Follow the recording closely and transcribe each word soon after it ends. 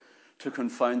to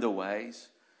confound the wise.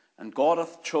 And God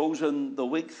hath chosen the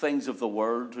weak things of the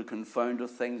world to confound the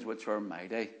things which are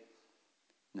mighty.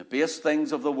 And the base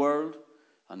things of the world,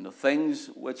 and the things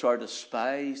which are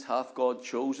despised, hath God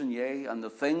chosen, yea, and the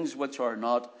things which are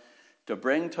not, to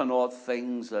bring to naught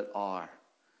things that are,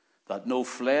 that no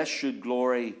flesh should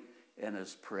glory in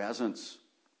his presence.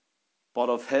 But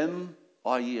of him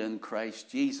are ye in Christ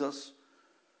Jesus,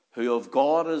 who of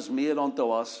God is made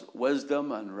unto us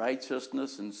wisdom and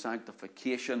righteousness and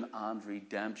sanctification and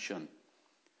redemption,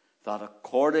 that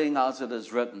according as it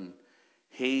is written,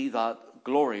 he that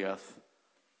glorieth,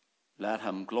 let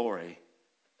him glory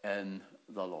in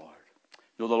the Lord.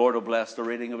 The Lord will bless the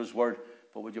reading of his word,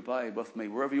 but would you bow with me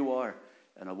wherever you are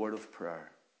in a word of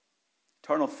prayer.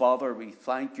 Eternal Father, we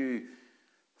thank you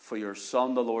for your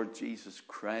Son, the Lord Jesus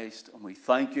Christ, and we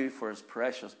thank you for his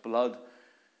precious blood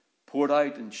poured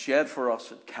out and shed for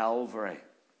us at Calvary.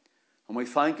 And we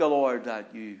thank you, Lord,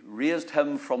 that you raised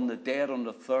him from the dead on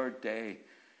the third day,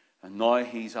 and now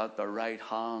he's at the right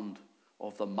hand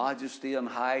of the Majesty on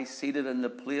high, seated in the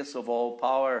place of all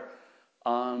power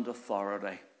and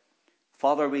authority.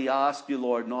 Father, we ask you,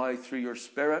 Lord, now through your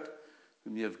Spirit,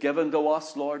 whom you have given to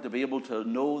us, Lord, to be able to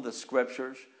know the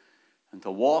Scriptures and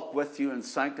to walk with you in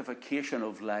sanctification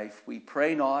of life. We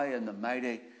pray now in the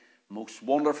mighty, most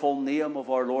wonderful name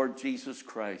of our Lord Jesus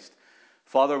Christ.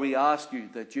 Father, we ask you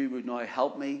that you would now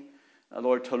help me,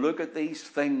 Lord, to look at these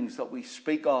things that we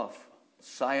speak of,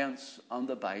 science and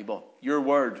the Bible, your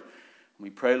word. We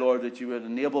pray, Lord, that you would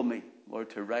enable me, Lord,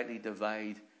 to rightly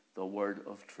divide the word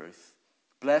of truth.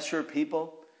 Bless your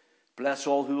people. Bless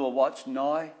all who will watch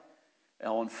now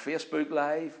on Facebook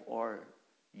Live or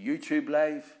YouTube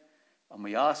Live. And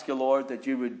we ask you, Lord, that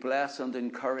you would bless and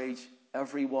encourage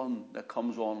everyone that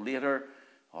comes on later,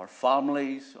 our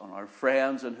families and our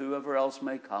friends and whoever else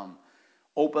may come.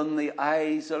 Open the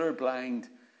eyes that are blind,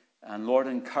 and Lord,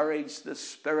 encourage the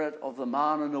spirit of the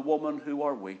man and the woman who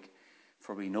are weak.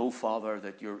 For we know, Father,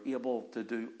 that you're able to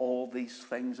do all these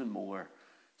things and more.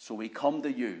 So we come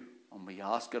to you, and we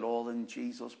ask it all in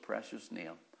Jesus' precious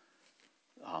name.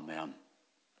 Amen.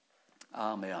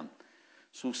 Amen.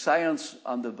 So science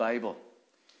and the Bible.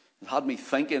 It had me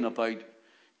thinking about,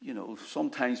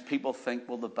 sometimes people think,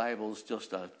 well, the Bible's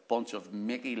just a bunch of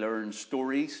make-learn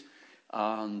stories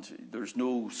and there's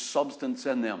no substance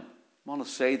in them. I want to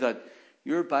say that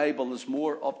your Bible is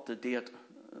more up to date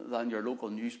than your local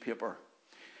newspaper.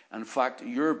 In fact,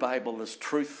 your Bible is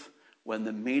truth when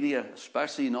the media,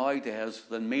 especially nowadays,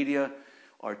 the media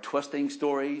are twisting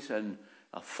stories and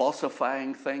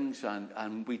falsifying things,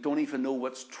 and we don't even know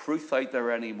what's truth out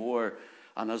there anymore.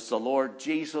 And as the Lord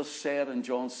Jesus said in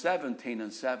John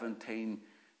 17:17,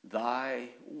 thy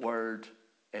word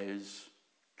is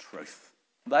truth.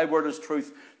 Thy word is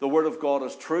truth. The word of God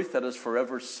is truth. It is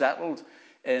forever settled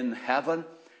in heaven.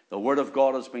 The word of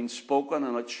God has been spoken,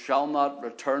 and it shall not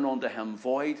return unto him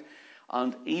void.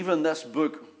 And even this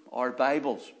book, our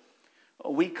Bibles,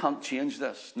 we can't change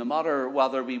this, no matter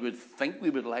whether we would think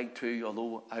we would like to,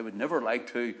 although I would never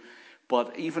like to.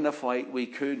 But even if we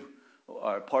could,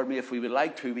 if we would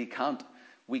like to, we can't.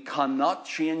 We cannot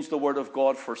change the word of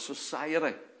God for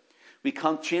society. We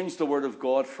can't change the word of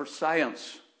God for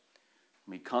science.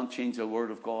 We can't change the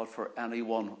word of God for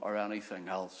anyone or anything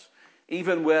else.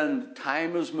 Even when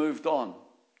time has moved on,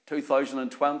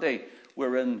 2020,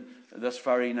 we're in this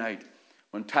very night.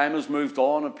 When time has moved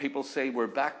on and people say we're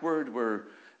backward, we're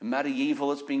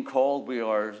medieval, it's been called,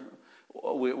 we're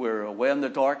away in the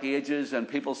dark ages, and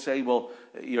people say, well,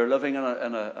 you're living in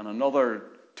another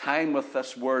time with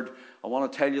this word. I want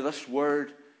to tell you, this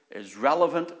word is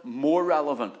relevant, more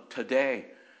relevant today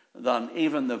than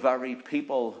even the very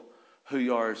people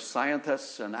who are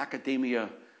scientists and academia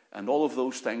and all of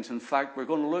those things. In fact, we're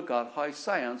going to look at how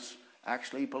science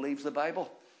actually believes the Bible.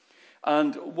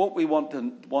 And what we want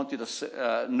you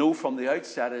to know from the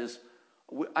outset is,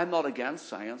 I'm not against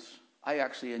science. I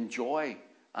actually enjoy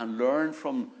and learn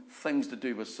from things to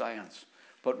do with science.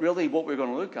 But really what we're going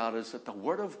to look at is that the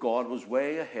Word of God was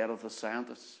way ahead of the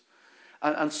scientists.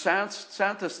 And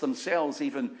scientists themselves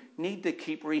even need to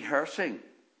keep rehearsing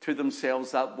to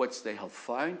themselves that which they have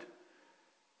found.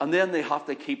 And then they have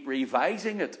to keep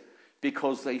revising it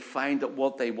because they find that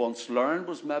what they once learned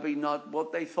was maybe not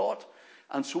what they thought.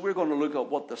 And so we're going to look at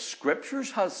what the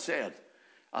Scriptures has said.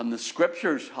 And the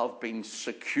Scriptures have been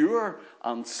secure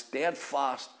and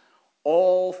steadfast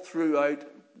all throughout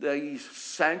these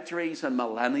centuries and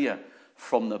millennia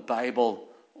from the Bible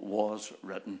was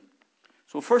written.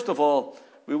 So first of all,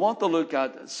 we want to look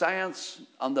at science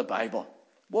and the Bible.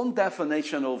 One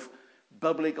definition of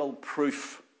biblical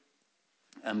proof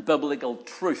and biblical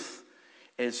truth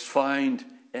is found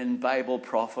in Bible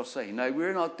prophecy. Now,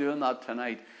 we're not doing that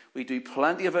tonight. We do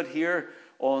plenty of it here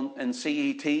in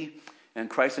CET, in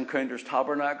Christ Encounters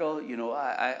Tabernacle. You know,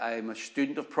 I'm a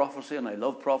student of prophecy and I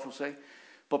love prophecy.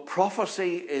 But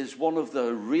prophecy is one of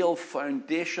the real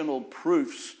foundational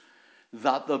proofs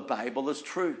that the Bible is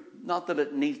true. Not that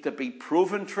it needs to be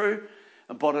proven true,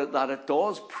 but that it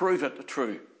does prove it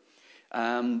true.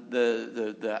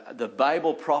 The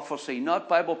Bible prophecy, not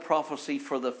Bible prophecy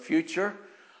for the future,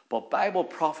 but Bible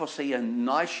prophecy in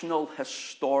national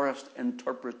historist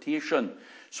interpretation.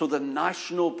 So the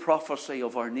national prophecy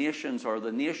of our nations, or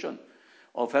the nation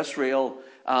of Israel,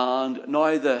 and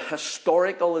now the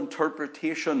historical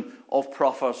interpretation of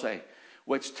prophecy,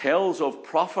 which tells of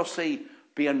prophecy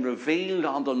being revealed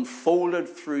and unfolded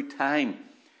through time.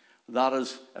 That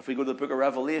is, if we go to the book of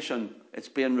Revelation, it's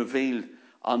being revealed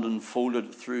and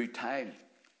unfolded through time.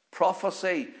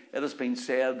 Prophecy, it has been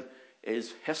said,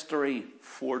 is history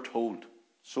foretold.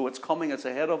 So it's coming, it's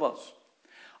ahead of us.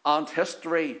 And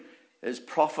history is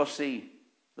prophecy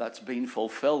that's been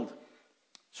fulfilled.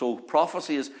 So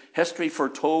prophecy is history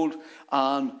foretold,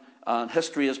 and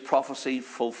history is prophecy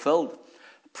fulfilled.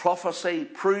 Prophecy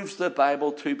proves the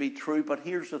Bible to be true, but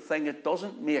here's the thing, it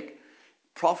doesn't make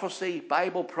prophecy,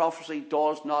 Bible prophecy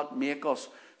does not make us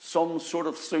some sort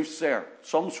of soothsayer,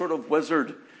 some sort of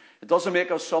wizard. It doesn't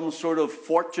make us some sort of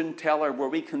fortune teller where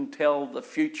we can tell the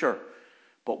future,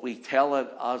 but we tell it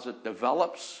as it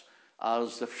develops,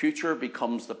 as the future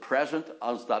becomes the present,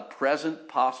 as that present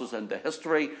passes into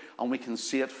history, and we can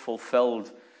see it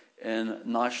fulfilled in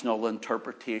national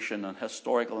interpretation and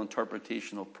historical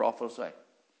interpretation of prophecy.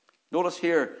 Notice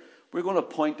here, we're going to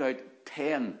point out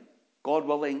 10, God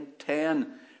willing,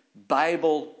 10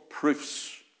 Bible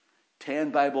proofs.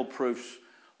 10 Bible proofs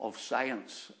of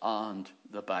science and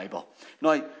the Bible.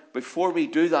 Now, before we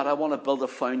do that, I want to build a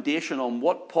foundation on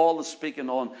what Paul is speaking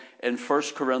on in 1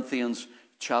 Corinthians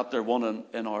chapter 1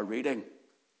 in our reading.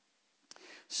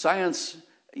 Science,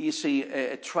 you see,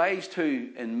 it tries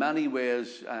to, in many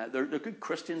ways, they're good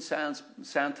Christian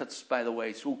scientists, by the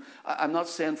way. So I'm not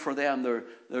saying for them,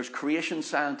 there's creation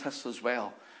scientists as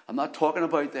well. I'm not talking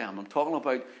about them. I'm talking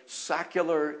about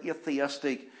secular,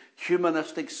 atheistic,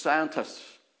 humanistic scientists.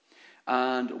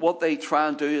 And what they try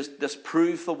and do is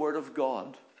disprove the Word of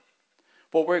God.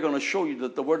 But we're going to show you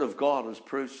that the Word of God has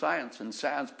proved science, and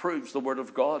science proves the Word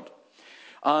of God.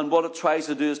 And what it tries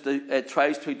to do is it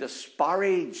tries to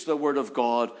disparage the Word of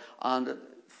God, and it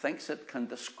thinks it can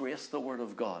disgrace the Word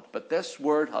of God. But this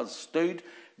Word has stood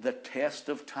the test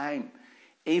of time.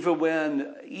 Even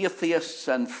when atheists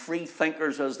and free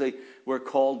thinkers, as they were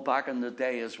called back in the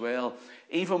day as well,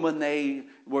 even when they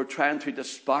were trying to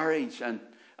disparage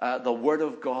the Word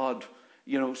of God,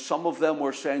 you know, some of them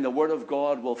were saying the Word of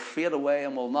God will fade away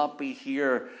and will not be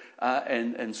here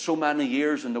in so many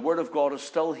years, and the Word of God is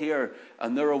still here,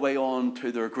 and they're away on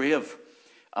to their grave.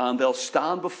 And they'll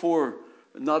stand before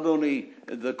not only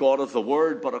the God of the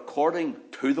Word, but according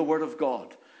to the Word of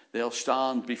God, they'll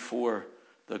stand before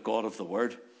the God of the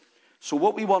Word. So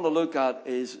what we want to look at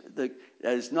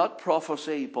is not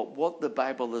prophecy, but what the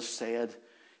Bible has said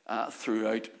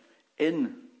throughout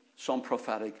in some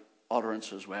prophetic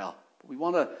utterance as well.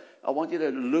 I want you to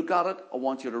look at it, I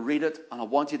want you to read it, and I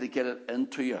want you to get it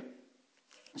into you.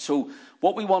 So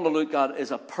what we want to look at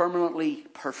is a permanently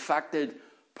perfected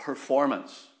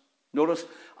performance. Notice,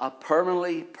 a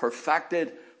permanently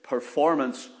perfected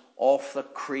performance of the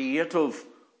creative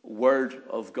Word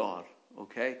of God.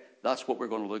 Okay? That's what we're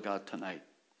going to look at tonight.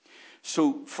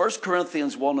 So 1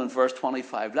 Corinthians 1 and verse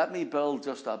 25. Let me build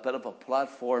just a bit of a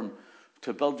platform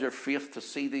to build your faith to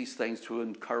see these things, to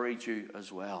encourage you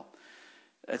as well.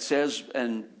 It says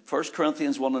in 1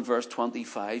 Corinthians 1 and verse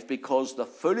 25, because the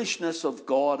foolishness of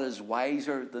God is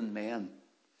wiser than men,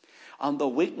 and the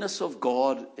weakness of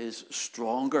God is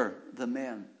stronger than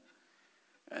men.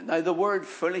 Now the word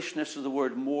foolishness is the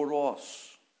word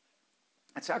moros.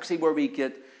 It's actually where we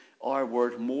get our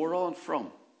word moron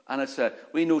from. And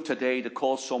we know today to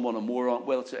call someone a moron,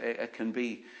 well, it can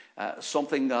be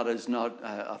something that is not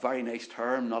a very nice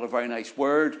term, not a very nice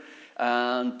word,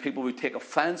 and people would take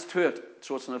offense to it.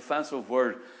 So it's an offensive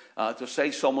word. To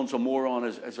say someone's a moron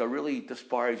is a really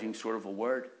disparaging sort of a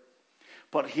word.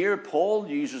 But here Paul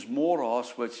uses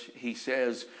moros, which he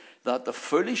says that the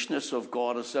foolishness of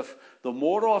God, as if the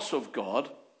moros of God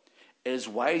is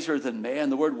wiser than man.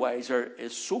 The word wiser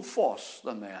is sophos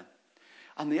than man.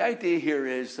 And the idea here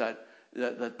is that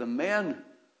the men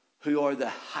who are the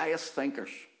highest thinkers,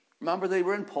 remember they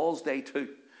were in Paul's day too.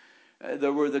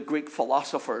 There were the Greek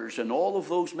philosophers and all of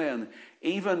those men.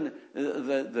 Even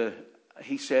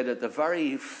he said that the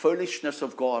very foolishness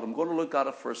of God, I'm going to look at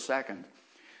it for a second.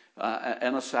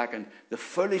 in a second, the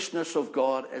foolishness of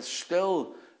God is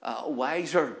still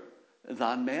wiser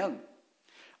than men.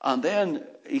 And then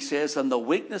he says, and the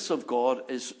weakness of God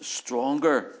is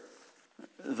stronger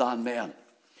than men.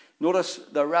 Notice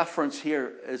the reference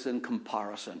here is in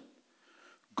comparison.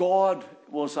 God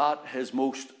was at his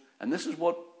most, and this is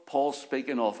what Paul's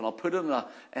speaking of, and I'll put it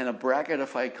in a bracket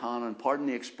if I can, and pardon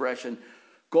the expression.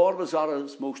 God was at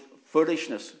his most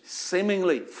foolishness,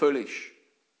 seemingly foolish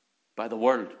by the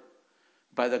world,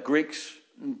 by the Greeks,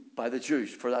 by the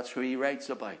Jews, for that's who he writes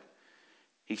about.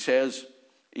 He says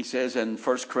in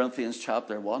 1 Corinthians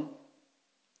chapter 1,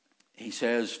 he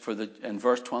says in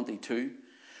verse 22,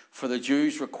 for the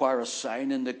Jews require a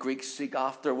sign and the Greeks seek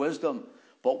after wisdom.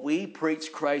 But we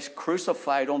preach Christ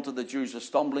crucified, unto the Jews a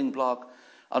stumbling block,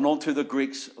 and unto the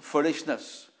Greeks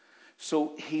foolishness.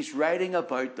 So he's writing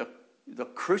about the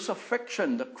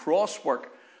crucifixion, the cross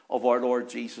work of our Lord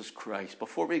Jesus Christ.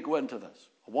 Before we go into this,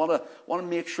 I want to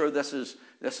make sure this is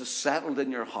settled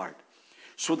in your heart.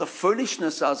 So the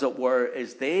foolishness, as it were,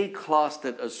 is they classed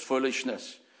it as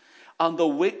foolishness. And the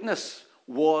weakness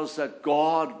was that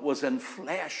God was in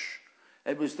flesh.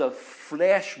 It was the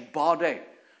flesh body,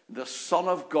 the Son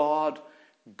of God,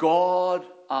 God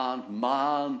and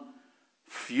man,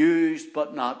 fused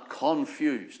but not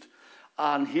confused.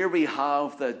 And here we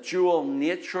have the dual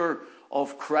nature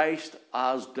of Christ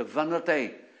as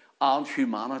divinity and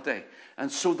humanity.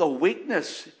 And so the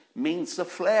weakness means the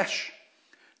flesh.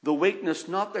 The weakness,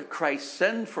 not that Christ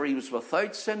sinned, for he was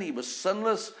without sin, he was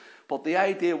sinless, but the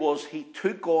idea was he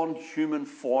took on human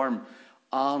form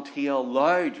and he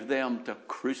allowed them to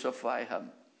crucify him.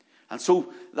 And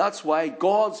so that's why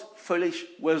God's foolish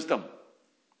wisdom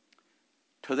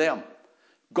to them,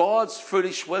 God's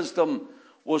foolish wisdom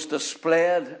was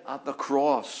displayed at the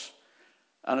cross.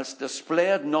 And it's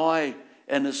displayed now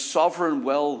in his sovereign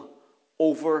will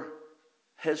over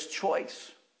his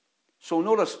choice. So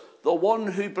notice, the one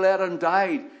who bled and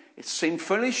died, it seemed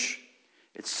foolish.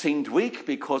 It seemed weak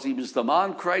because he was the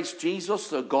man, Christ Jesus,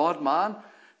 the God-man,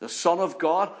 the Son of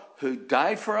God, who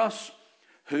died for us,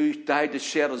 who died to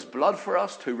shed his blood for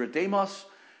us, to redeem us.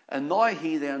 And now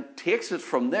he then takes it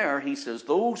from there. He says,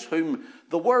 those whom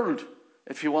the world,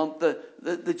 if you want,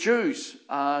 the Jews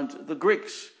and the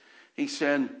Greeks, he's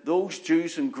saying, those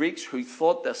Jews and Greeks who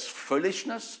thought this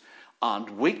foolishness and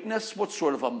weakness, what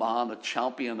sort of a man, a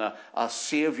champion, a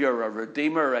saviour, a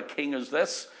redeemer, a king is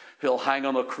this, who'll hang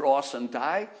on a cross and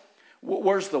die?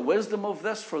 Where's the wisdom of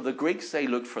this? For the Greeks, they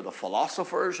looked for the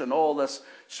philosophers and all this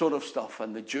sort of stuff.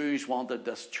 And the Jews wanted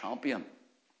this champion.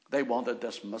 They wanted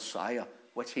this Messiah,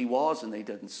 which he was, and they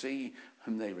didn't see,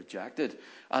 whom they rejected.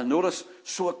 And notice,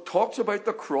 so it talks about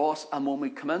the cross, and when we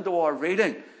come into our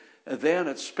reading, then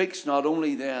it speaks not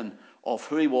only then of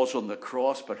who he was on the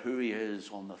cross, but who he is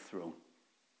on the throne.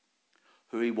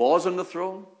 Who he was on the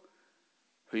throne,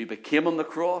 who he became on the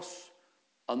cross,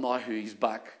 and now who he's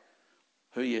back,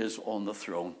 who he is on the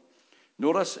throne.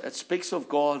 Notice it speaks of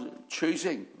God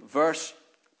choosing, verse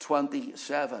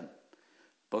 27.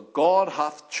 But God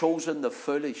hath chosen the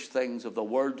foolish things of the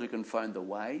world to confound the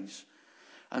wise,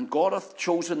 and God hath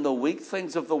chosen the weak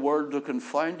things of the world to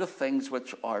confound the things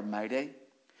which are mighty,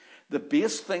 the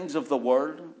base things of the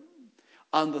world,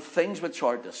 and the things which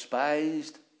are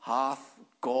despised hath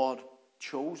God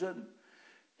chosen.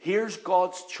 Here's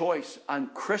God's choice.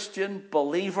 And Christian,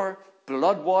 believer,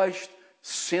 blood-washed,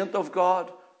 saint of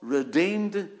God,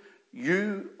 redeemed,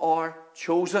 you are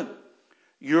chosen.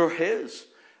 You're his.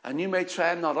 And you may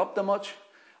say, I'm not up to much.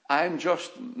 I'm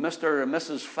just Mr. and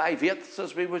Mrs. 5/8,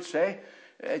 as we would say.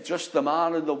 Just the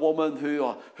man and the woman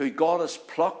who God has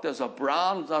plucked as a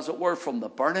brand, as it were, from the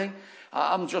burning.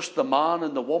 I'm just the man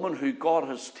and the woman who God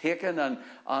has taken and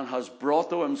has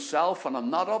brought to himself, and I'm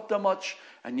not up to much.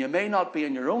 And you may not be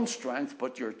in your own strength,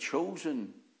 but you're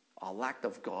chosen, elect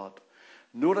of God.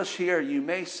 Notice here, you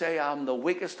may say, I'm the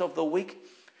weakest of the weak,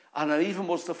 and I even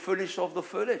was the foolish of the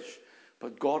foolish.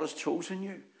 But God has chosen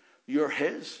you. You're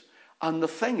his. And the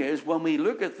thing is, when we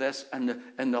look at this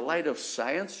in the light of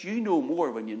science, you know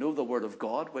more when you know the Word of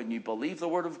God, when you believe the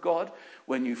Word of God,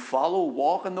 when you follow,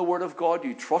 walk in the Word of God,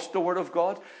 you trust the Word of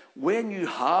God. When you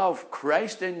have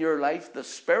Christ in your life, the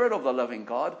Spirit of the living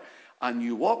God, and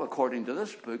you walk according to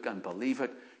this book and believe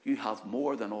it, you have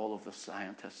more than all of the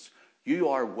scientists. You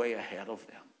are way ahead of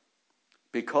them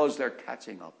because they're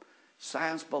catching up.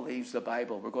 Science believes the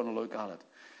Bible. We're going to look at it.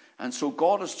 And so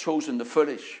God has chosen the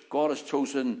foolish. God has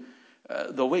chosen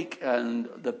the weak and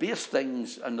the base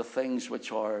things and the things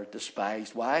which are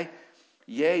despised. Why?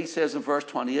 Yea, he says in verse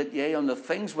 28, yea, on the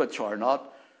things which are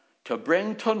not, to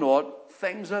bring to naught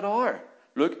things that are.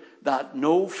 Look, that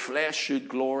no flesh should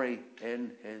glory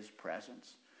in his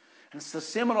presence. And it's the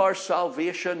same in our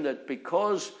salvation, that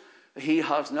because he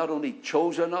has not only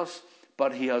chosen us,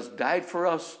 but he has died for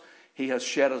us, he has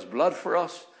shed his blood for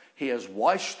us, he has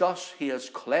washed us, he has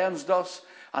cleansed us,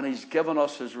 and he's given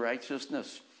us his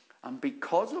righteousness. And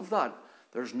because of that,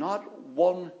 there's not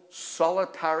one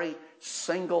solitary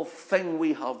single thing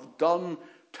we have done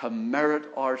to merit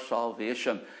our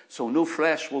salvation. So no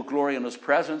flesh will glory in his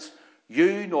presence.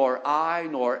 You, nor I,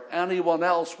 nor anyone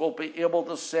else will be able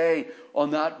to say on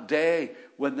that day,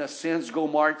 when the saints go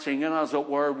marching in, as it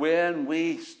were, when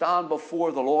we stand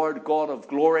before the Lord God of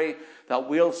glory, that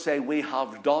we'll say we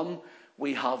have done,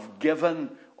 we have given,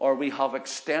 or we have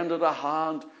extended a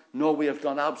hand. No, we have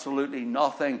done absolutely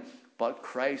nothing, but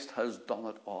Christ has done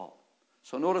it all.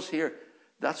 So notice here,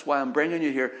 that's why I'm bringing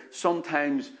you here.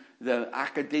 Sometimes the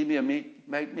academia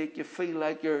might make you feel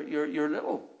like you're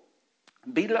little,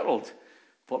 belittled.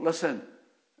 But listen,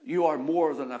 you are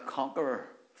more than a conqueror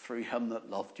through him that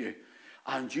loved you.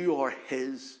 And you are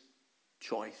his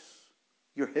choice.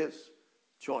 You're his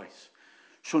choice.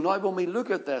 So now when we look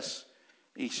at this,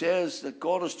 he says that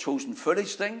God has chosen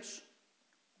foolish things,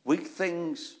 weak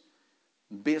things,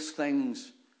 base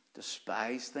things,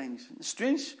 despised things. The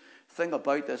strange thing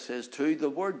about this is too, the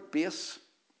word base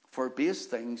for base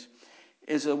things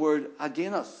is the word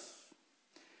agenos.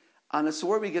 And it's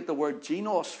where we get the word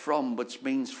genos from, which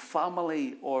means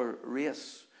family or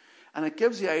race. And it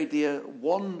gives the idea,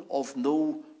 one of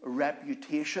no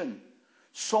reputation.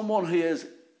 Someone who is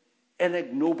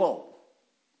inignoble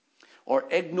or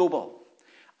ignoble.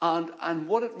 And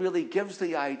what it really gives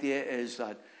the idea is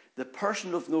that the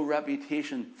person of no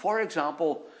reputation, for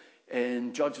example,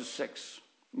 in Judges 6,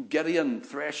 Gideon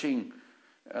threshing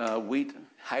wheat,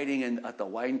 hiding at the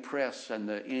winepress, and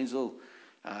the angel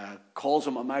calls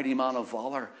him a mighty man of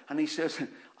valor. And he says,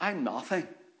 I'm nothing.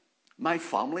 My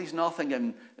family's nothing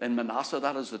in Manasseh.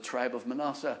 That is the tribe of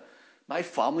Manasseh. My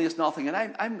family is nothing,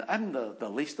 and I'm the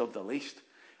least of the least.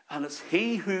 And it's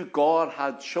he who God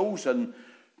had chosen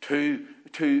to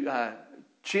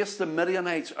chase the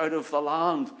Midianites out of the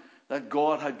land that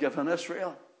God had given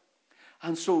Israel.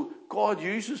 And so God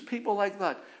uses people like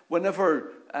that.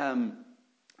 Whenever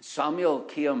Samuel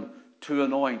came to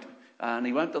anoint, and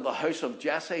he went to the house of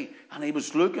Jesse, and he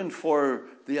was looking for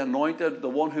the anointed, the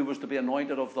one who was to be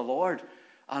anointed of the Lord.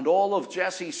 And all of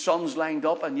Jesse's sons lined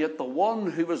up, and yet the one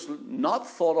who was not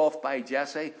thought of by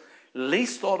Jesse,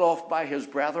 least thought of by his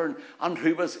brethren, and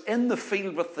who was in the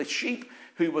field with the sheep,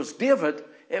 who was David,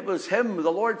 it was him.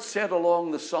 The Lord said along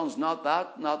the sons, not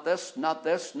that, not this, not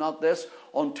this, not this,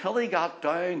 until he got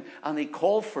down and he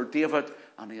called for David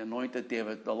and he anointed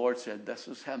David. The Lord said, this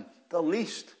is him, the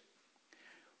least.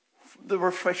 They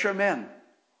were fishermen,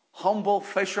 humble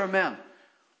fishermen,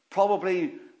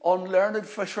 probably unlearned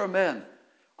fishermen.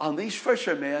 And these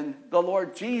fishermen, the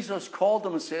Lord Jesus called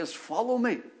them and says, follow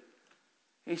me.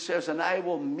 He says, and I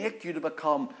will make you to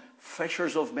become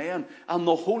fishers of men. And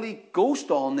the Holy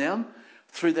Ghost on them,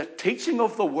 through the teaching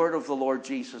of the word of the Lord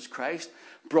Jesus Christ,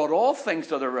 brought all things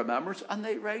to their remembrance, and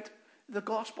they write the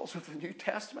Gospels of the New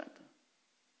Testament.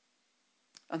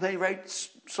 And they write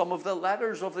some of the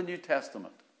letters of the New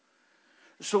Testament.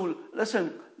 So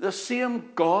listen, the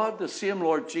same God, the same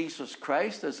Lord Jesus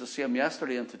Christ is the same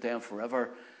yesterday and today and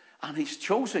forever. And he's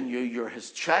chosen you. You're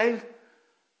his child.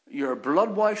 You're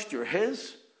blood washed. You're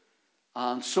his.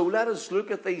 And so let us look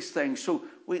at these things. So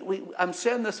I'm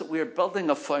saying this, that we're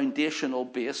building a foundational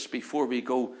base before we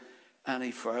go any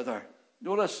further.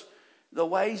 Notice the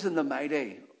wise and the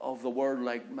mighty of the world,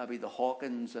 like maybe the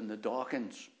Hawkins and the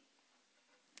Dawkins,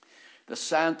 the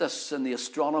scientists and the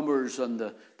astronomers and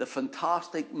the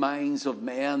fantastic minds of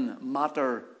men,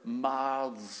 matter,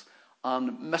 maths,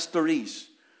 and mysteries,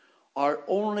 are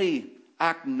only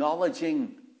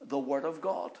acknowledging the Word of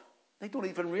God. They don't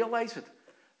even realize it.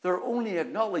 They're only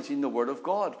acknowledging the Word of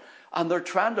God. And they're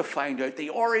trying to find out the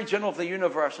origin of the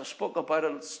universe. I spoke about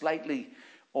it slightly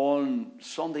on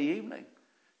Sunday evening.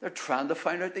 They're trying to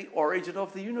find out the origin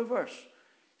of the universe.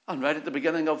 And right at the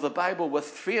beginning of the Bible, with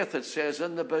faith, it says,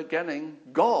 in the beginning,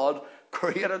 God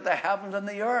created the heavens and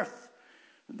the earth.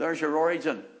 And there's your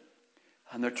origin.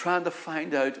 And they're trying to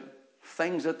find out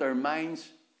things that their minds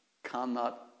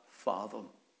cannot fathom.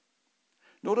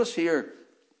 Notice here,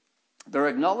 they're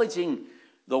acknowledging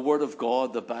the Word of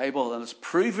God, the Bible, and it's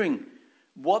proving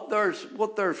what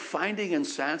they're finding in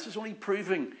science is only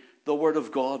proving the Word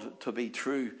of God to be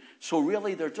true. So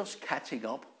really, they're just catching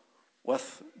up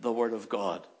with the Word of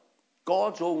God.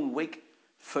 God's own weak,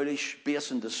 foolish,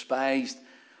 base and despised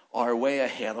are way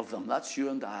ahead of them. That's you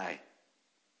and I.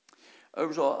 There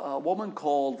was a woman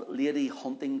called Lady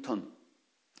Huntington.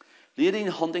 Lady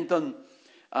Huntington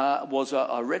was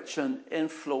a rich and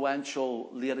influential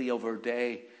lady of her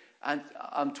day. And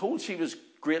I'm told she was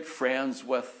great friends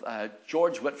with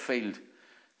George Whitefield,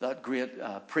 that great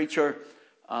preacher,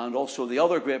 and also the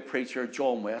other great preacher,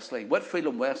 John Wesley. Whitefield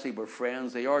and Wesley were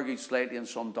friends. They argued slightly in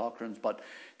some doctrines, but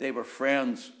they were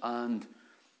friends. And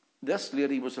this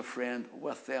lady was a friend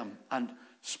with them. And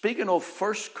speaking of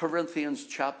 1 Corinthians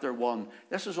chapter 1,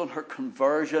 this is on her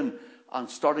conversion and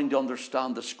starting to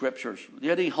understand the scriptures.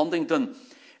 Lady Huntington,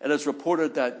 it is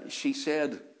reported that she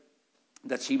said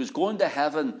that she was going to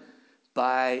heaven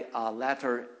by a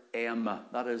letter M.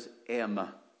 That is M.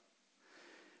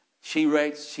 She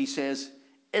writes, she says,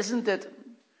 "Isn't it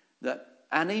that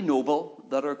any noble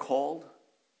that are called?"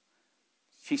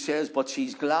 She says, but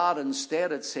she's glad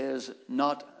instead it says,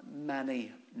 "not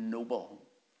many noble."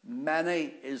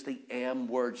 Many is the M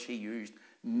word she used.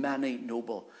 Many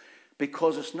noble.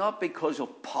 Because it's not because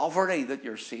of poverty that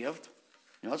you're saved.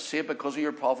 You're not saved because of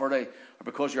your poverty or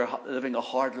because you're living a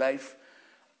hard life.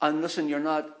 And listen, you're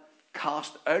not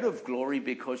cast out of glory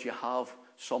because you have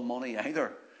some money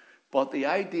either. But the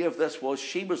idea of this was,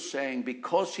 she was saying,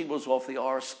 because she was of the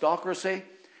aristocracy,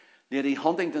 Lady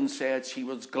Huntington said she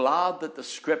was glad that the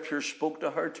scriptures spoke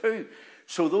to her too.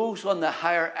 So those on the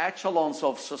higher echelons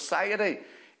of society,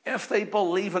 if they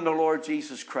believe in the Lord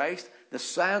Jesus Christ, the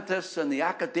scientists and the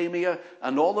academia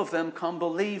and all of them can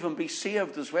believe and be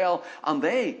saved as well. And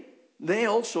they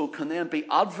also can then be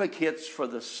advocates for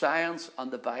the science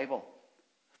and the Bible.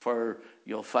 For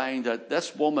you'll find that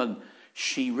this woman,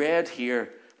 she read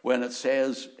here when it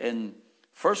says in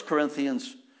 1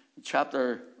 Corinthians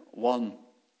chapter 1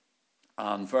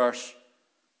 and verse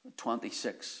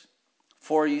 26.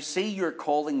 "For you see your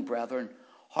calling, brethren,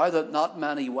 how that not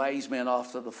many wise men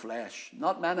after the flesh,"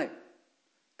 not many.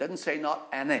 Didn't say not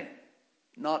any.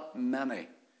 Not many.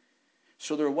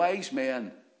 So their wise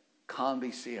men can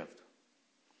be saved.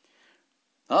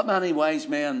 "Not many wise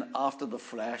men after the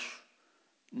flesh,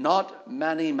 not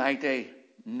many mighty,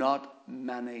 not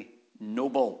many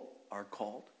noble are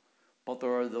called. But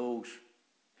there are those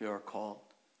who are called."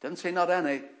 Didn't say not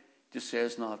any, just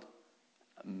says not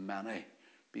many.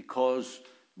 Because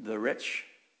the rich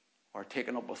are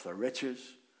taken up with their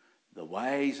riches, the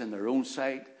wise in their own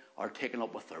sight are taken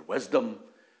up with their wisdom,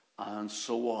 and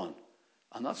so on.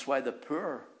 And that's why the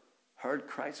poor heard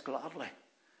Christ gladly,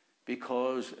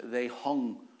 because they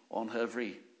hung on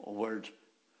every word.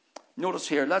 Notice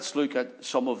here, let's look at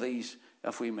some of these,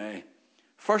 if we may.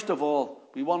 First of all,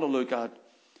 we want to look at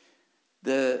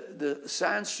the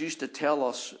science used to tell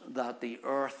us that the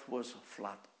earth was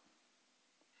flat.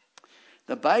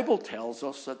 The Bible tells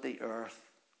us that the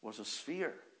earth was a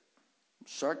sphere,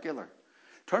 circular.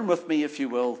 Turn with me, if you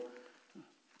will,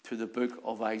 to the book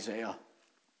of Isaiah.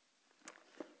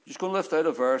 I'm just going to lift out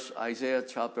a verse, Isaiah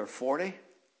chapter 40.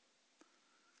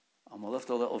 And we'll lift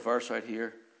a little verse out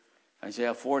here.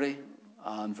 Isaiah 40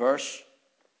 and verse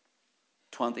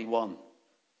 21.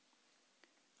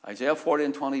 Isaiah 40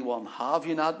 and 21. "Have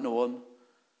you not known?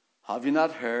 Have you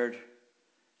not heard?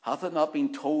 Hath it not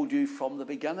been told you from the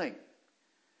beginning?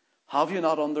 Have you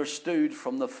not understood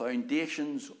from the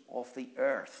foundations of the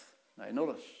earth?" Now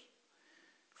notice,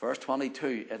 verse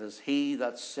 22, "It is he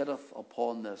that sitteth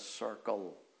upon the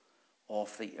circle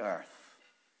of the earth."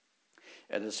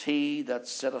 It is he that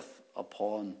sitteth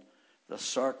upon the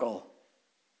circle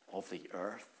of the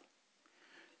earth.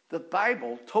 The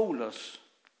Bible told us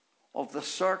of the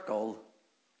circle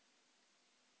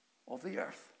of the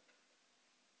earth.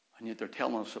 And yet they're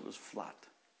telling us it was flat.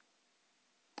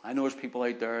 I know there's people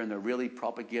out there and they're really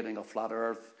propagating a flat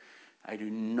earth. I do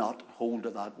not hold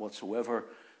to that whatsoever.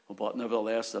 But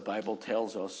nevertheless, the Bible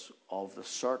tells us of the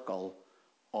circle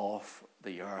of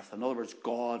the earth. In other words,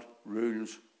 God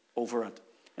rules over it.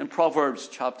 In Proverbs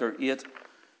chapter 8,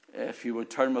 if you would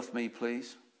turn with me,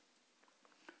 please.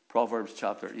 Proverbs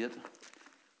chapter 8.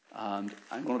 And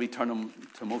I'm going to be turning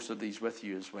to most of these with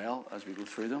you as well as we go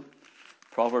through them.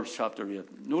 Proverbs chapter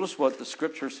 8. Notice what the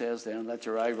scripture says then. Let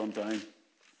your eye run down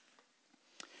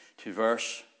to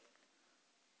verse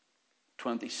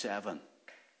 27.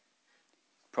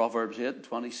 Proverbs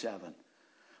 8:27.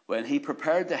 "When he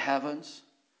prepared the heavens,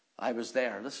 I was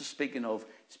there." This is speaking of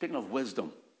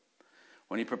wisdom.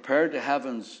 "When he prepared the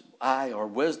heavens,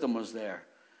 wisdom was there.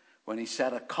 When he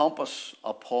set a compass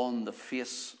upon the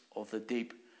face of the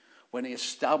deep. When he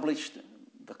established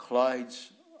the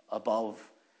clouds above.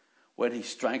 When he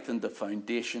strengthened the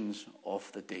foundations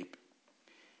of the deep.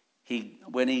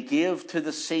 When he gave to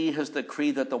the sea his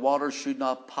decree that the waters should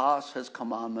not pass his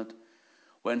commandment.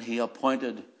 When he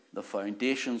appointed the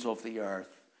foundations of the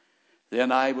earth.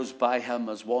 Then I was by him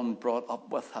as one brought up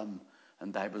with him,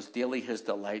 and I was daily his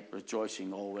delight,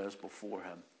 rejoicing always before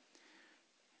him.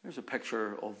 Here's a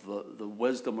picture of the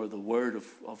wisdom or the word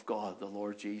of God, the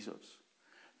Lord Jesus.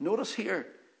 Notice here,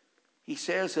 he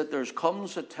says that there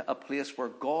comes a place where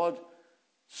God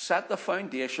set the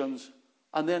foundations,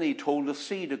 and then he told the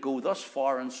sea to go thus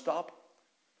far and stop.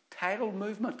 Tidal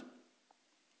movement.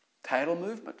 Tidal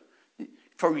movement.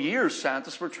 For years,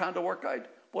 scientists were trying to work out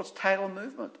what's tidal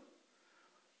movement.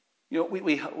 You know,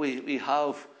 we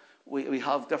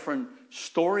have different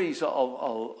stories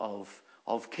of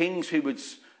kings who would,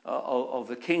 of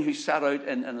the king who sat out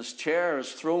in his chair,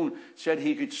 his throne, said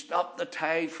he could stop the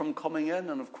tide from coming in,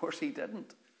 and of course he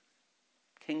didn't.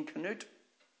 King Canute.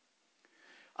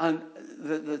 And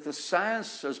the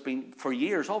science has been, for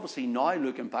years, obviously now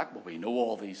looking back, well, we know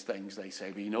all these things, they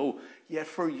say we know, yet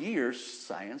for years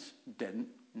science didn't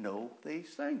know these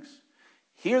things.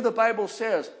 Here the Bible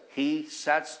says, he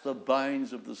sets the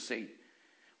bounds of the sea.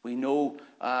 We know,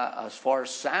 as far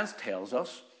as science tells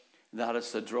us, that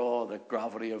it's the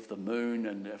gravity of the moon,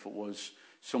 and if it was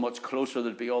so much closer,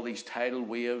 there'd be all these tidal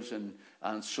waves and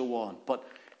so on. But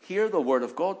here the Word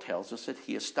of God tells us that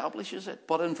he establishes it.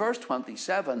 But in verse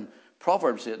 27,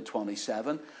 Proverbs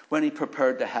 8:27, when he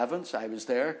prepared the heavens, I was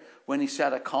there. When he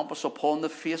set a compass upon the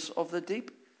face of the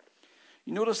deep.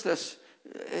 You notice this,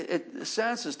 the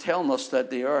science is telling us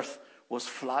that the earth was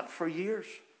flat for years.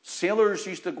 Sailors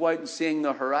used to go out and seeing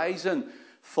the horizon,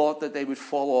 thought that they would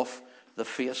fall off the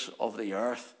face of the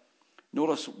earth.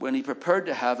 Notice, when he prepared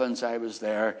the heavens, I was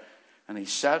there, and he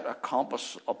set a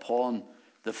compass upon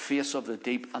the face of the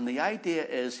deep. And the idea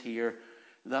is here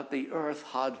that the earth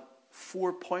had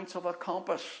 4 points of a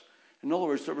compass. In other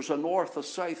words, there was a north, a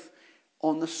south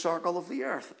on the circle of the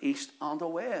earth, east and a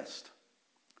west.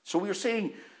 So we're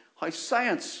seeing how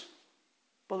science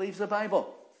believes the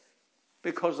Bible,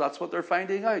 because that's what they're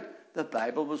finding out. The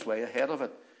Bible was way ahead of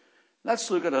it. Let's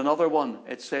look at another one.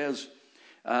 It says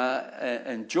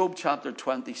in Job chapter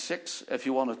 26, if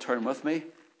you want to turn with me.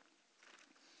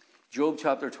 Job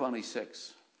chapter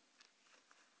 26.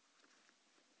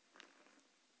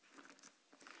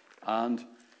 And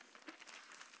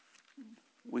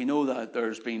we know that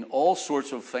there's been all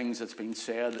sorts of things that's been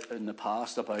said in the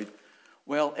past about,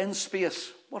 well, in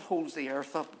space, what holds the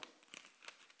earth up?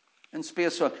 In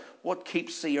space, what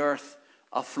keeps the earth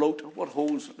afloat? What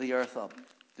holds the earth up?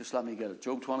 Just let me get it.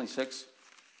 Job 26.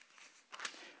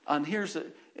 And here's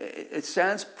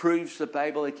science proves the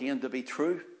Bible again to be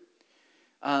true.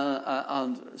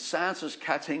 And science is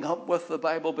catching up with the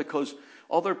Bible, because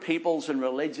other peoples and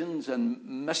religions and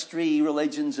mystery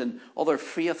religions and other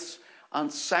faiths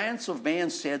and science of men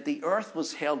said the earth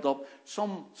was held up,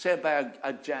 some said by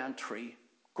a giant tree.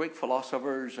 Greek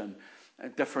philosophers and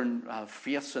different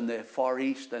faiths in the Far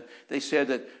East, and they said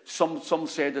that some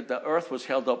said that the earth was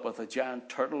held up with a giant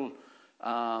turtle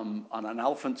and an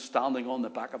elephant standing on the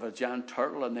back of a giant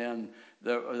turtle, and then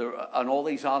and all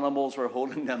these animals were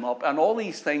holding them up, and all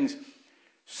these things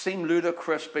seem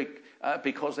ludicrous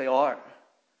because they are.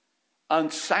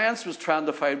 And science was trying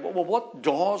to find, well, what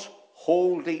does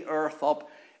hold the earth up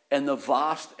in the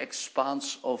vast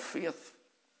expanse of faith?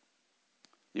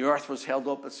 The earth was held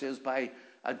up, it says, by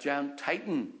a giant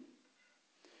titan.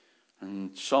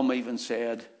 And some even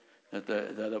said that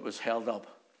it was held up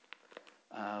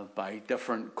by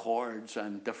different cords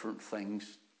and different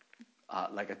things,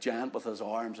 like a giant with his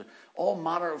arms. All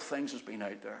manner of things has been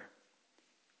out there.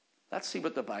 Let's see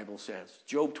what the Bible says.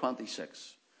 Job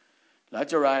 26.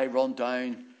 Let your eye run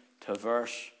down to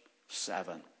verse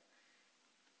 7.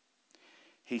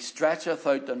 He stretcheth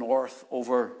out the north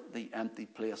over the empty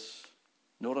place.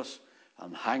 Notice,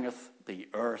 and hangeth the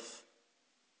earth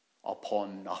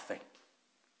upon nothing.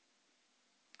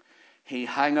 He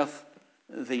hangeth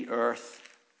the earth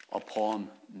upon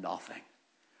nothing.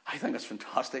 I think it's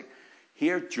fantastic.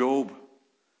 Here Job,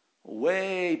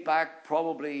 way back,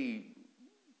 probably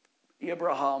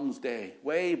Abraham's day,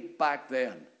 way back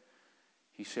then,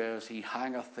 he says, he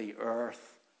hangeth the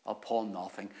earth upon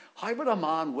nothing. How would a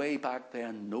man way back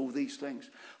then know these things?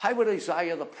 How would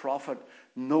Isaiah the prophet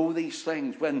know these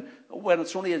things when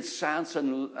it's only in science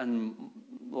and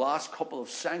the last couple of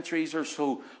centuries or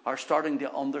so are starting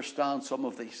to understand some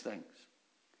of these things?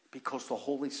 Because the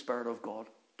Holy Spirit of God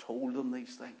told them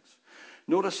these things.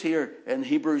 Notice here in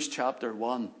Hebrews chapter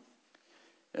 1,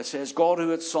 it says, God,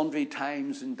 who at sundry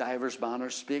times in divers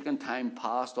manners spake in time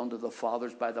past unto the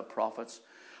fathers by the prophets,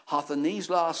 hath in these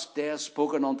last days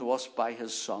spoken unto us by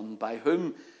his Son, by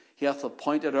whom he hath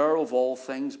appointed heir of all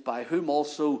things, by whom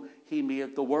also he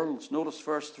made the worlds. Notice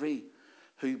verse 3.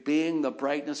 Who being the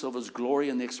brightness of his glory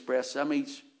and the express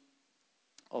image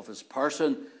of his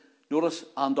person, Notice,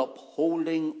 and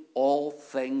upholding all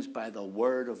things by the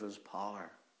word of his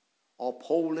power.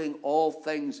 Upholding all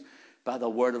things by the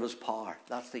word of his power.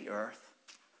 That's the earth.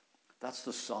 That's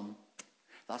the sun.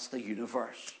 That's the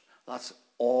universe. That's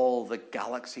all the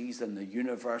galaxies and the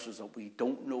universes that we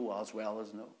don't know as well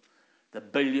as know. The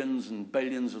billions and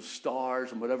billions of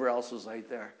stars and whatever else is out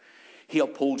there. He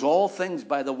upholds all things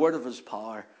by the word of his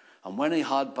power. And when he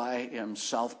had by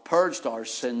himself purged our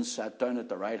sins, sat down at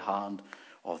the right hand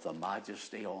of the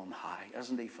majesty on high.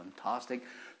 Isn't he fantastic?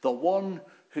 The one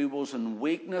who was in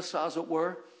weakness, as it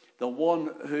were, the one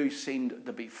who seemed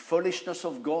to be foolishness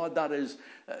of God, that is,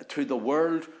 to the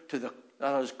world,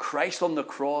 that is Christ on the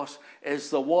cross,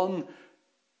 is the one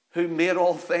who made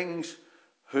all things,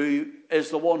 who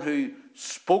is the one who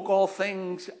spoke all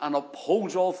things and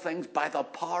upholds all things by the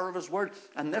power of his word.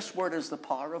 And this word is the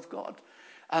power of God.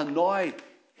 And now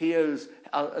he is,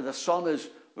 the Son is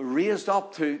raised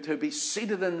up to be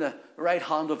seated in the right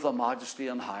hand of the majesty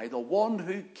on high. The one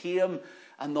who came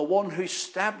and the one who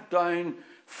stepped down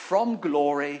from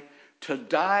glory to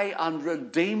die and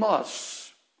redeem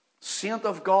us. Saint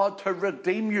of God, to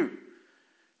redeem you,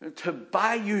 to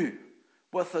buy you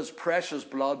with his precious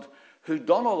blood, who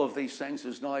done all of these things,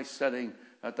 is now sitting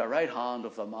at the right hand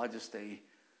of the majesty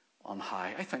on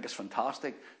high. I think it's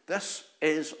fantastic. This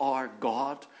is our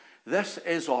God. This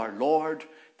is our Lord.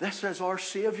 This is our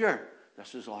Savior.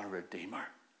 This is our Redeemer,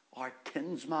 our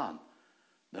kinsman,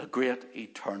 the great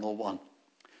eternal one.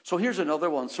 So here's another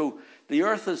one. So the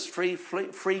earth is free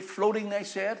floating, they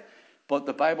said, but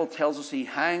the Bible tells us he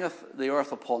hangeth the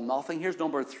earth upon nothing. Here's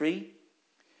number 3.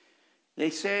 They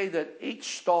say that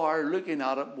each star, looking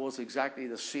at it, was exactly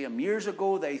the same. Years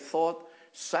ago, they thought,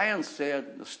 science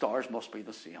said the stars must be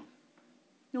the same.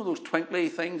 You know those twinkly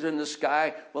things in the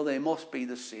sky? Well, they must be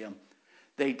the same.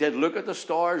 They did look at the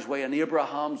stars way in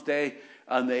Abraham's day,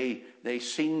 and they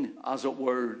seen, as it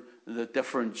were, the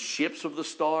different shapes of the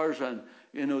stars, and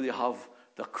you know, they have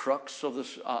the crux of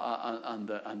this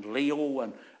and Leo,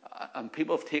 and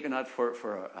people have taken that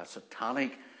for a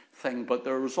satanic thing. But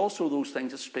there was also those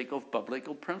things that speak of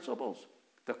biblical principles.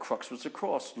 The crux was the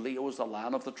cross. Leo was the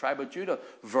lion of the tribe of Judah.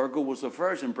 Virgo was the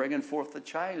virgin bringing forth the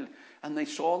child. And they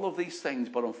saw all of these things,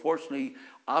 but unfortunately,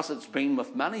 as it's been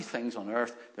with many things on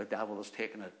earth, the devil has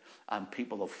taken it, and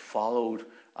people have followed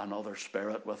another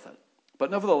spirit with it. But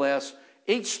nevertheless,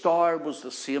 each star was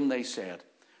the same, they said.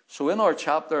 So in our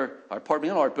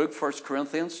book, 1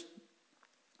 Corinthians,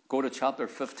 go to chapter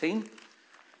 15.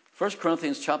 1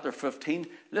 Corinthians chapter 15.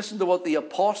 Listen to what the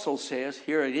apostle says.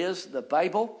 Here it is, the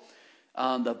Bible.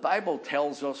 And the Bible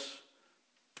tells us,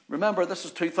 remember this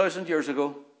is 2,000 years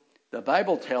ago. The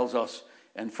Bible tells us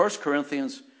in 1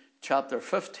 Corinthians chapter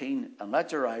 15, and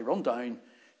let your eye run down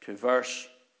to verse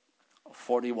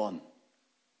 41.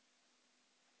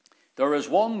 There is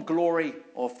one glory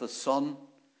of the sun,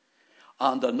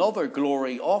 and another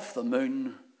glory of the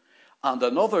moon, and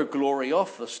another glory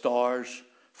of the stars,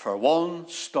 for one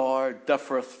star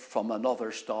differeth from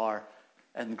another star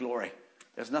in glory.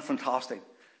 Isn't that fantastic?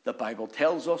 The Bible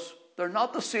tells us they're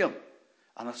not the same.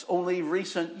 And it's only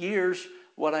recent years.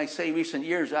 When I say recent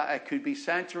years, it could be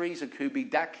centuries, it could be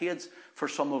decades for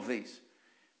some of these.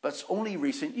 But it's only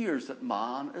recent years that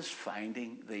man is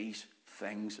finding these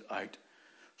things out.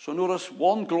 So notice,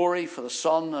 one glory for the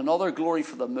sun, another glory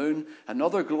for the moon,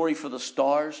 another glory for the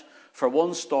stars. For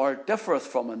one star differeth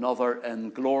from another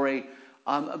in glory.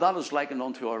 And that is likened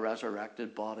unto our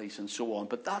resurrected bodies and so on.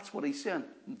 But that's what he's saying.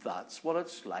 That's what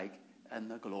it's like in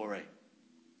the glory.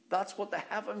 That's what the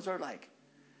heavens are like.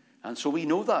 And so we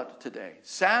know that today.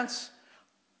 Science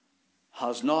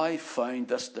has now found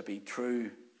this to be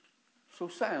true. So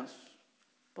science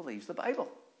believes the Bible.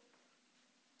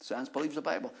 Science believes the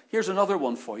Bible. Here's another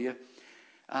one for you.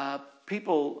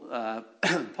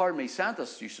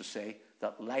 Scientists used to say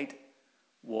that light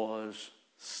was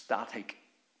static.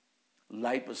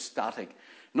 Light was static.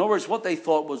 In other words, what they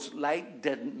thought was light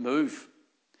didn't move.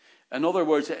 In other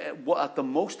words, at the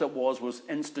most it was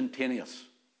instantaneous.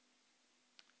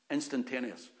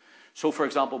 Instantaneous. So, for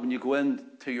example, when you go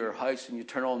into your house and you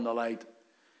turn on the light,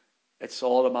 it's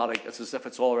automatic. It's as if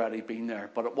it's already been there.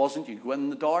 But it wasn't. You go in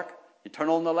the dark, you turn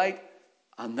on the light,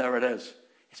 and there it is.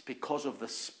 It's because of the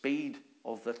speed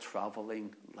of the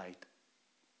traveling light.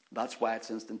 That's why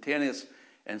it's instantaneous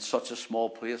in such a small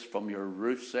place, from your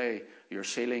roof, say, your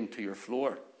ceiling to your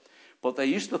floor. But they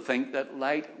used to think that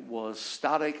light was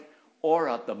static, or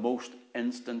at the most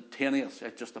instantaneous.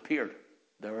 It just appeared.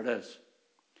 There it is.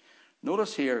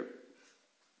 Notice here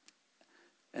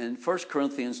in 1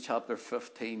 Corinthians chapter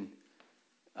 15,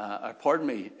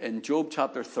 in Job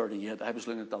chapter 38, I was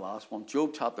looking at the last one,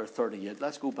 Job chapter 38,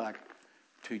 let's go back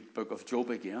to the book of Job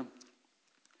again. I'm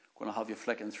going to have you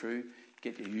flicking through,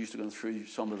 get you used to going through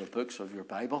some of the books of your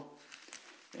Bible.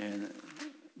 In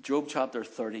Job chapter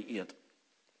 38.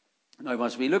 Now,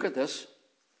 as we look at this,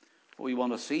 what we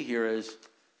want to see here is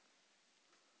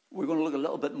we're going to look a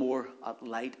little bit more at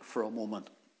light for a moment.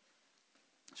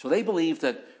 So they believed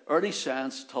that early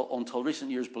science, until recent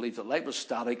years, believed that light was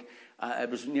static. It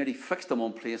was nearly fixed in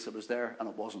one place. It was there, and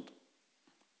it wasn't.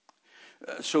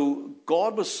 So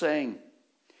God was saying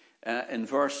in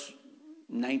verse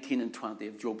 19 and 20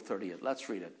 of Job 38. Let's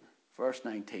read it. Verse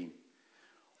 19.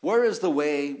 Where is the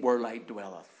way where light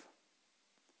dwelleth?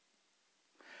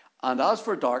 And as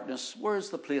for darkness, where is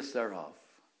the place thereof?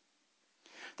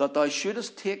 That thou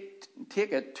shouldest take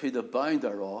it to the bound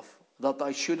thereof, that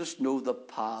thou shouldest know the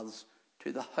paths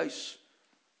to the house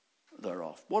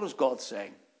thereof. What is God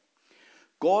saying?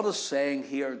 God is saying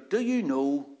here, do you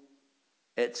know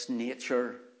its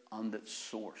nature and its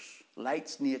source?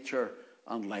 Light's nature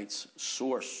and light's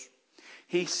source.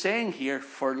 He's saying here,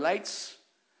 for light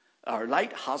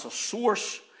has a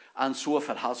source, and so if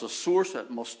it has a source, it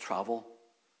must travel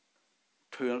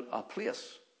to a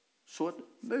place. So it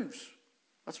moves.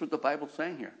 That's what the Bible's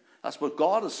saying here. That's what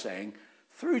God is saying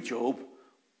through Job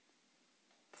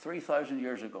 3,000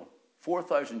 years ago.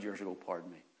 4,000 years ago,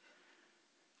 pardon me.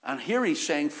 And here he's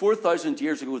saying 4,000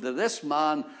 years ago that this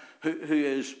man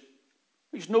he's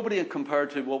nobody compared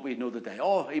to what we know today.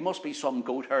 Oh, he must be some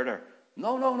goat herder.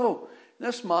 No.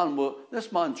 This man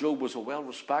Job was a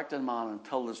well-respected man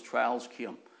until his trials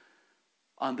came.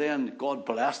 And then God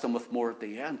blessed him with more at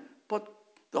the end. But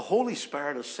the Holy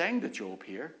Spirit is saying to Job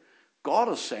here, God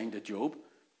is saying to Job,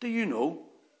 do you know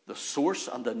the source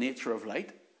and the nature of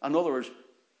light? In other words,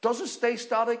 does it stay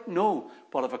static? No.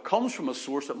 But if it comes from a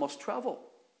source, it must travel.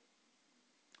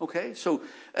 Okay, so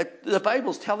the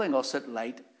Bible's telling us that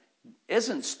light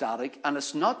isn't static, and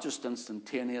it's not just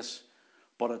instantaneous,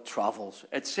 but it travels.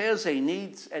 It says it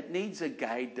needs a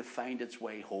guide to find its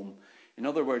way home. In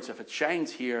other words, if it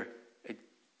shines here, it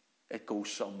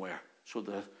goes somewhere.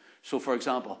 So for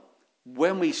example,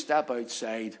 when we step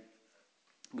outside,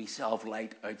 we have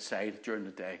light outside during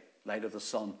the day, light of the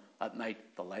sun. At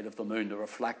night, the light of the moon, the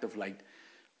reflective light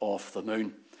of the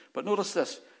moon. But notice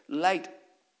this, light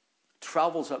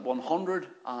travels at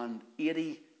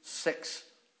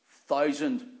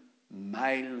 186,000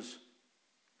 miles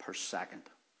per second.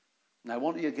 Now I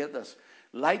want you to get this.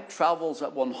 Light travels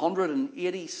at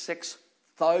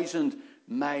 186,000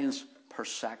 miles per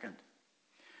second.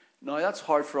 Now that's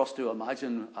hard for us to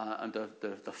imagine and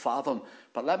to fathom,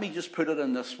 but let me just put it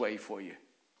in this way for you.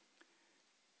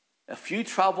 If you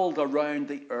travelled around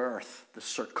the earth, the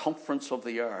circumference of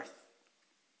the earth,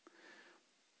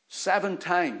 7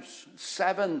 times,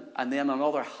 7 and then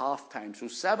another half time, so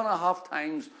 7.5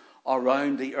 times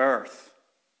around the earth,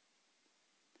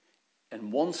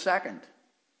 in 1 second,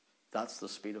 that's the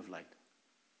speed of light.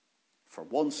 For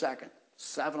 1 second,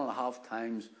 7.5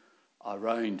 times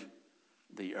around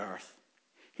the earth.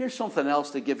 Here's something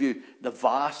else to give you the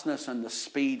vastness and the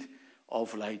speed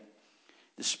of light.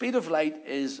 The speed of light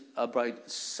is about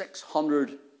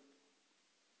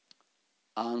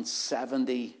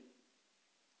 670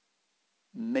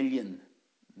 million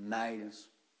miles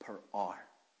per hour.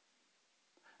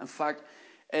 In fact,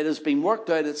 it has been worked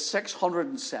out at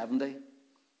 670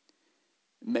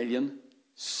 million,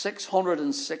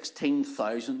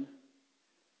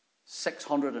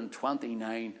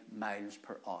 616,629 miles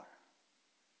per hour.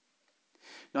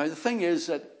 Now, the thing is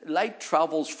that light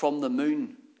travels from the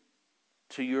moon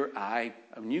to your eye.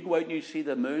 And when you go out and you see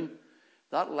the moon,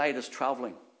 that light is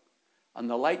traveling. And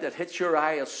the light that hits your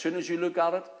eye as soon as you look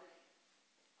at it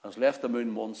has left the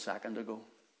moon 1 second ago.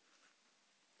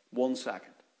 1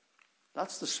 second.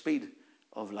 That's the speed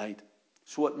of light.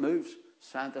 So it moves.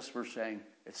 Scientists were saying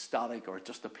it's static or it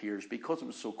just appears because it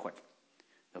was so quick.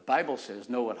 The Bible says,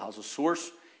 no, it has a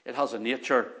source, it has a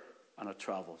nature, and it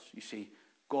travels. You see,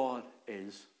 God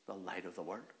is the light of the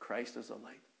world. Christ is the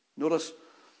light. Notice,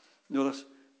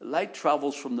 light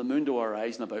travels from the moon to our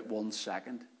eyes in about 1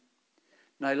 second.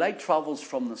 Now, light travels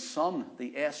from the sun,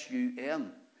 the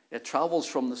sun. It travels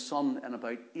from the sun in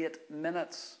about 8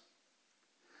 minutes.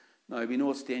 Now, we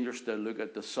know it's dangerous to look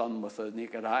at the sun with the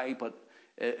naked eye, but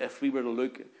if we were to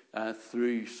look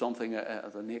through something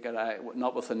at the naked eye,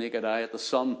 not with the naked eye, at the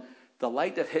sun, the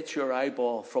light that hits your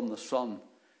eyeball from the sun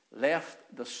left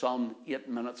the sun 8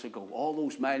 minutes ago. All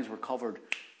those miles were covered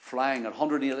flying at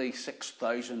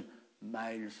 186,000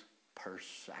 miles per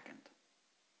second.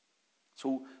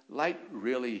 So light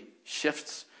really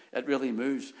shifts. It really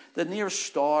moves. The nearest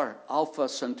star, Alpha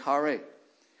Centauri.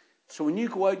 So when you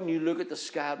go out and you look at the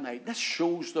sky at night, this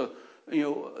shows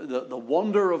the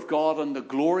wonder of God and the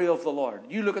glory of the Lord.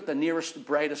 You look at the nearest,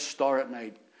 brightest star at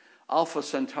night, Alpha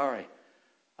Centauri,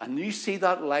 and you see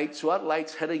that light. So that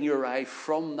light's hitting your eye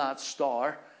from that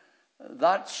star.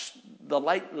 The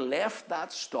light left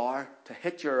that star to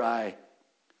hit your eye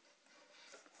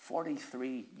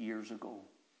 43 years ago.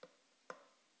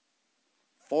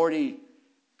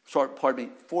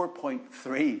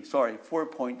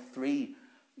 4.3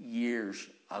 years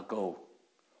ago.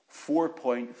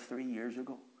 4.3 years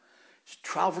ago. It's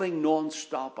traveling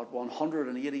non-stop at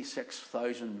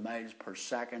 186,000 miles per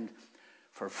second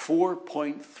for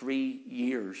 4.3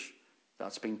 years.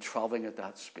 That's been traveling at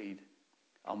that speed.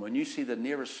 And when you see the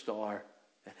nearest star,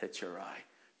 it hits your eye.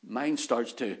 Mine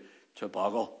starts to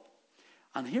boggle.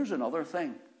 And here's another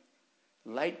thing.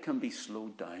 Light can be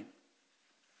slowed down.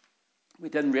 We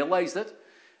didn't realize it,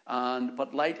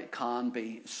 but light can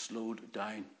be slowed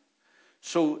down.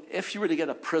 So if you were to get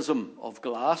a prism of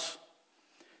glass,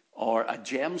 or a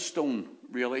gemstone,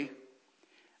 really,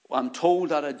 I'm told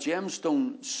that a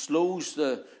gemstone slows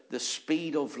the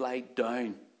speed of light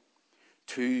down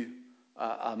to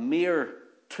a mere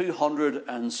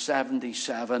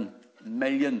 277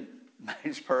 million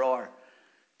miles per hour.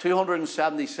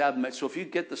 277 miles. So if you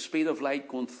get the speed of light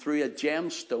going through a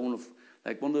gemstone,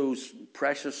 like one of those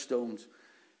precious stones,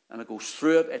 and it goes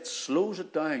through it, it slows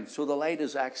it down. So the light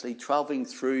is actually traveling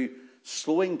through,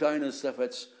 slowing down as if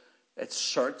it's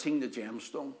searching the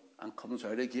gemstone and comes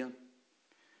out again.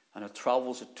 And it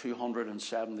travels at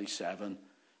 277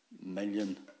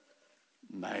 million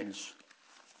miles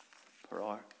per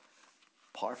hour.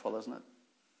 Powerful, isn't it?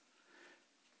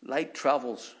 Light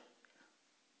travels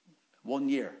 1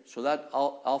 year. So that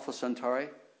Alpha Centauri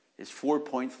is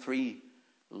 4.3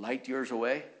 light years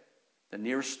away, the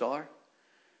nearest star.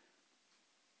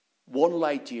 1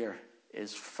 light year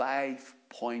is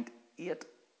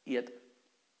 5.88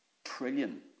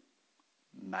 trillion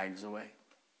miles away.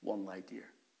 1 light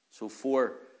year. So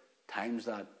 4 times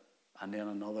that, and then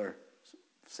another,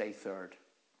 say, third.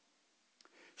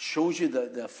 Shows you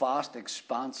the vast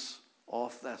expanse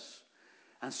of this.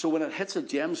 And so when it hits a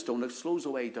gemstone, it slows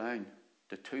away down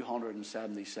to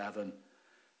 277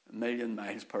 million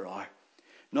miles per hour.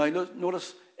 Now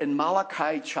notice in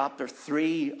Malachi chapter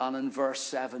 3 and in verse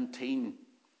 17,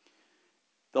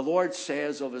 the Lord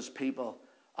says of his people,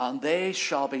 "And they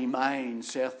shall be mine,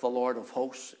 saith the Lord of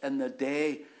hosts, in the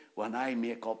day when I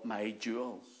make up my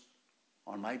jewels,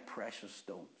 or my precious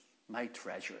stones, my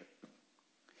treasure.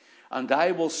 And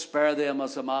I will spare them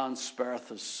as a man spareth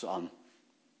his son."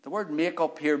 The word make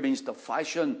up here means to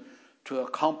fashion, to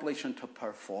accomplish, and to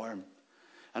perform.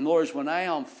 In other words, when I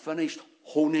am finished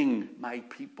honing my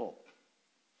people,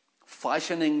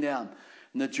 fashioning them,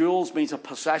 and the jewels means a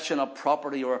possession, a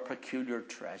property, or a peculiar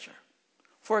treasure.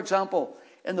 For example,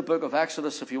 in the book of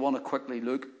Exodus, if you want to quickly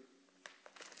look,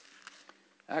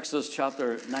 Exodus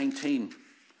chapter 19,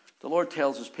 the Lord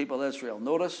tells his people Israel,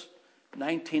 notice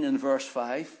 19 and verse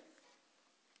 5.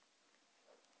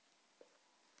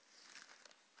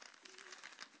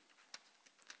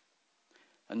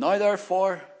 "And now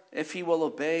therefore, if ye will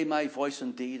obey my voice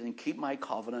indeed and keep my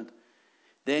covenant,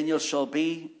 then ye shall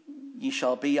be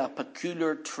a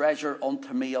peculiar treasure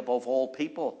unto me above all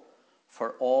people,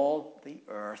 for all the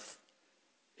earth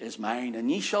is mine. And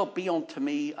ye shall be unto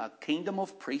me a kingdom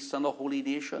of priests and a holy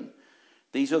nation.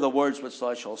 These are the words which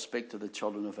thou shalt speak to the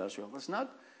children of Israel." Isn't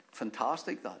that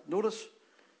fantastic, that? Notice,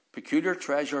 peculiar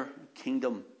treasure,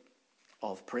 kingdom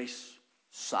of priests.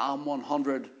 Psalm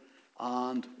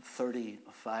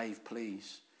 135,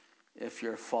 please, if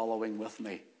you're following with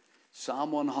me.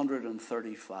 Psalm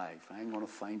 135. I'm going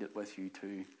to find it with you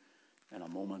too in a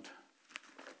moment.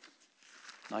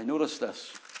 Now notice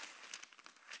this.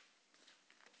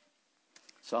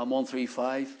 Psalm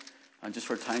 135, and just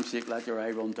for time's sake, let your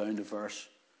eye run down to verse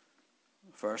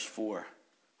 4.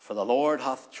 "For the Lord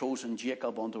hath chosen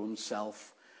Jacob unto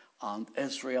himself, and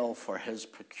Israel for his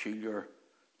peculiar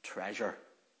treasure."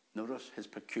 Notice, his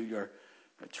peculiar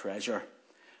treasure.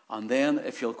 And then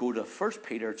if you'll go to 1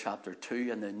 Peter chapter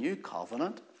 2 in the New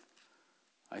Covenant,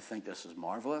 I think this is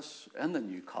marvelous. In the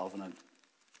New Covenant,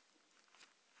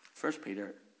 1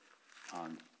 Peter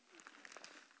and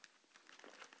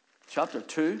chapter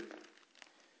 2,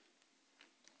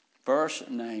 verse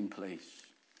 9, please.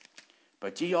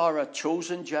 "But ye are a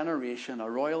chosen generation, a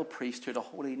royal priesthood, a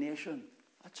holy nation."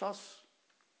 That's us.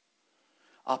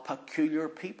 A peculiar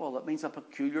people. That means a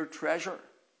peculiar treasure.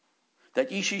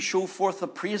 "That ye should show forth the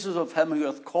praises of him who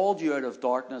hath called you out of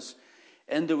darkness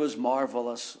into his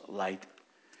marvelous light."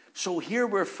 So here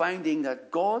we're finding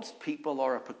that God's people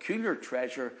are a peculiar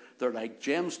treasure. They're like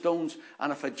gemstones.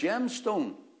 And if a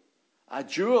gemstone, a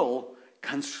jewel,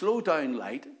 can slow down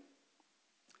light,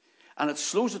 and it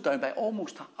slows it down by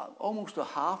almost a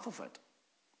half of it.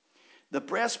 The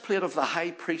breastplate of the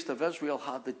high priest of Israel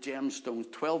had the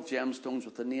gemstones, 12 gemstones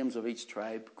with the names of each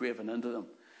tribe graven into them.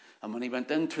 And when he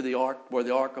went into the ark, where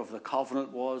the ark of the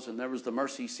covenant was, and there was the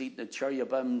mercy seat and the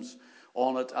cherubims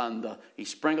on it, and he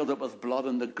sprinkled it with blood,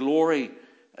 and the glory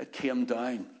came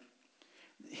down.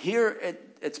 Here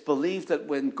it's believed that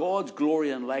when God's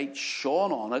glory and light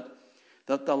shone on it,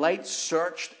 that the light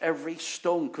searched every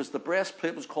stone, because the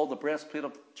breastplate was called the breastplate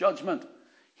of judgment.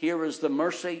 Here is the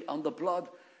mercy and the blood.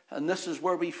 And this is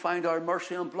where we find our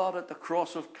mercy and blood, at the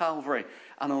cross of Calvary.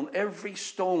 And on every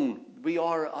stone we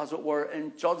are, as it were,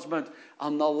 in judgment.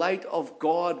 And the light of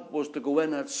God was to go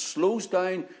in. And it slows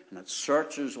down and it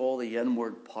searches all the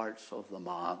inward parts of the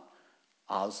man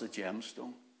as the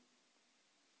gemstone.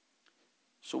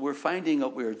 So we're finding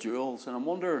that we're jewels. And I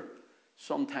wonder,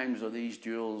 sometimes are these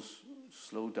jewels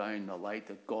slow down the light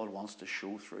that God wants to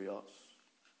show through us?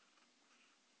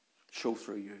 Show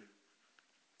through you.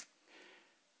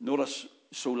 Notice,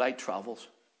 so light travels.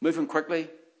 Moving quickly.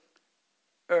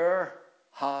 Air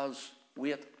has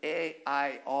weight.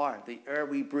 A-I-R, the air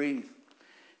we breathe.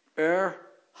 Air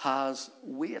has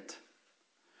weight.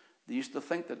 They used to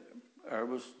think that air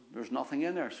there's nothing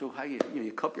in there. So how you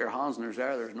cup your hands and there's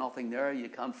air, there's nothing there, you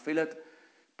can't feel it.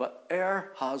 But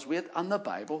air has weight, and the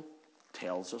Bible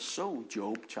tells us so.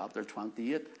 Job chapter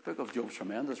 28. The book of Job's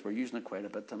tremendous. We're using it quite a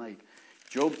bit tonight.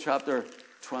 Job chapter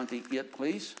 28,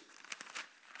 please.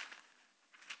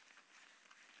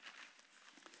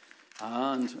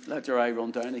 And let your eye run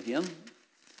down again.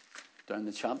 Down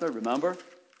the chapter. Remember,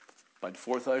 about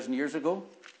 4,000 years ago,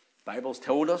 the Bible's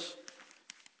told us.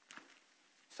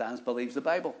 Science believes the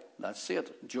Bible. Let's see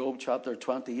it. Job chapter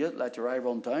 28. Let your eye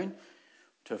run down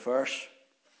to verse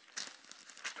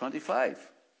 25.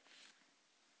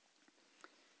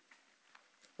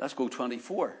 Let's go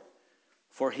 24.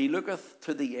 For he looketh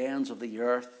to the ends of the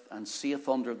earth, and seeth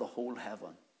under the whole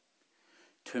heaven,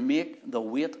 to make the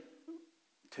weight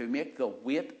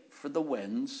for the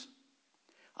winds,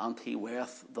 and he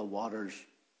weigheth the waters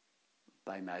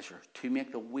by measure. To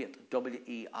make the weight,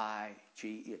 W-E-I-G-H-T.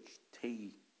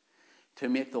 To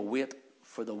make the weight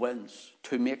for the winds.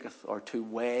 To maketh, or to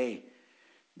weigh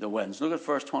the winds. Look at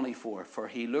verse 24. For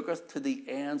he looketh to the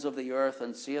ends of the earth,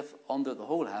 and seeth under the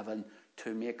whole heaven,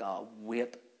 to make a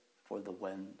weight for the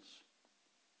winds.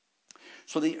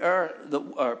 So air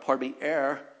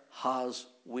has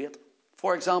weight.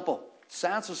 For example,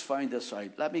 science has found this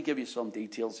out. Let me give you some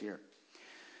details here.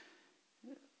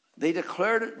 They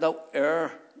declared that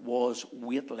air was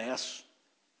weightless.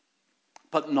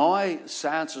 But now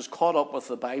science has caught up with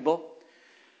the Bible,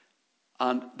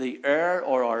 and the air,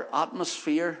 or our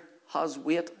atmosphere, has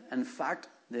weight. In fact,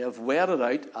 they have weighed it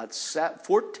out at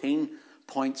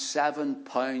 14.7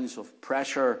 pounds of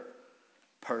pressure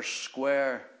per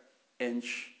square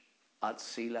inch at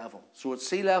sea level. So at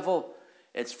sea level,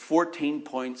 it's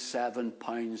 14.7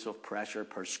 pounds of pressure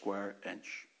per square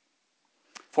inch.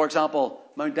 For example,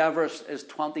 Mount Everest is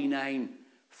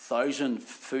 29,000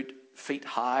 feet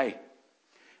high.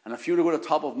 And if you were to go to the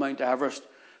top of Mount Everest,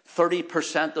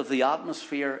 30% of the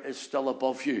atmosphere is still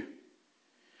above you.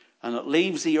 And it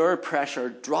leaves the air pressure,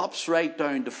 drops right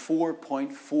down to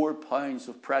 4.4 pounds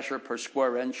of pressure per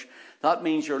square inch. That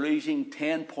means you're losing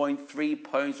 10.3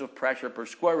 pounds of pressure per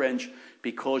square inch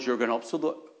because you're going up. So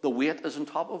the weight is on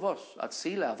top of us at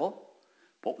sea level.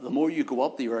 But the more you go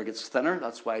up, the air gets thinner.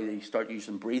 That's why they start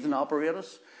using breathing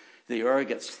apparatus. The air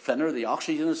gets thinner, the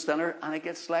oxygen is thinner, and it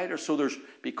gets lighter. So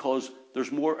because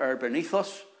there's more air beneath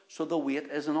us, so the weight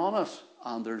isn't on us,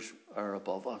 and there's air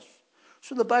above us.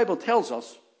 So the Bible tells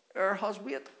us air has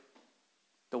weight,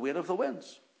 the weight of the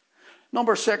winds.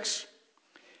 Number 6,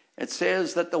 it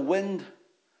says that the wind,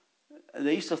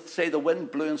 they used to say the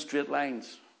wind blew in straight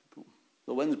lines.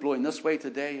 The wind's blowing this way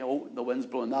today, oh, the wind's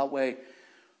blowing that way.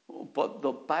 But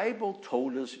the Bible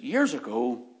told us years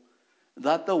ago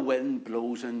that the wind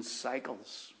blows in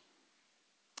cycles,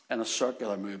 in a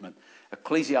circular movement.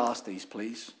 Ecclesiastes,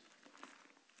 please.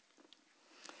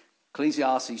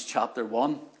 Ecclesiastes chapter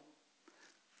 1.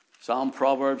 Psalm,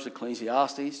 Proverbs,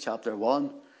 Ecclesiastes chapter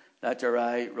 1. Let your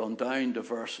eye run down to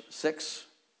verse 6.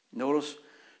 Notice,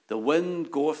 the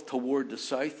wind goeth toward the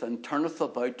south, and turneth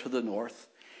about to the north.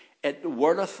 It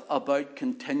whirleth about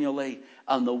continually,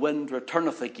 and the wind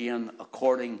returneth again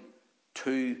according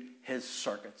to his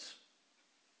circuits.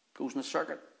 Goes in a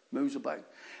circuit, moves about.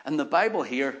 And the Bible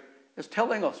here is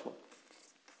telling us,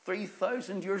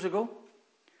 3,000 years ago,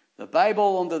 the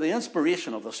Bible, under the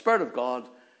inspiration of the Spirit of God,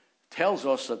 tells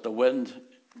us that the wind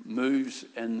moves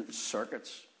in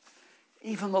circuits.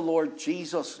 Even the Lord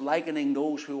Jesus likening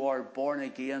those who are born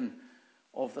again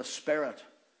of the Spirit.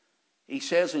 He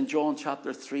says in John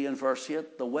chapter 3 and verse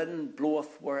 8, the wind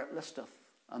bloweth where it listeth,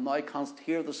 and thou canst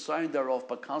hear the sound thereof,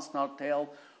 but canst not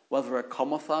tell whether it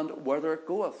cometh and whither it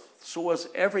goeth. So is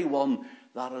everyone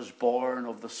that is born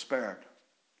of the Spirit.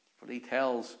 For he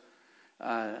tells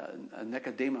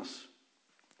Nicodemus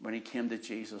when he came to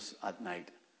Jesus at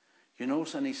night. You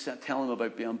notice, and he's telling him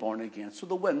about being born again. So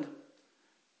the wind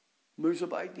moves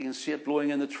about. You can see it blowing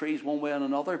in the trees one way and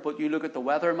another. But you look at the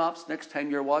weather maps next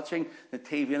time you're watching the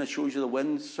TV, and it shows you the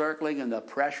wind circling and the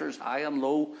pressure's high and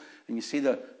low. And you see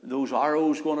those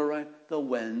arrows going around. The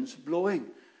wind's blowing.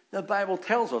 The Bible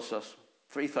tells us this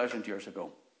 3,000 years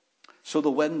ago. So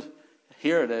the wind,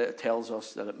 here it tells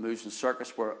us that it moves in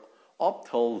circles, where up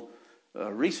till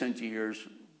recent years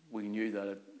we knew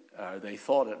that they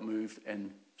thought it moved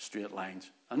in straight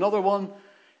lines. Another one,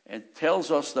 it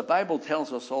tells us, the Bible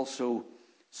tells us also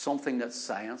something that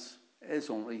science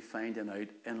is only finding out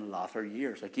in latter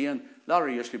years. Again, latter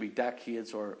years could be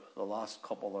decades or the last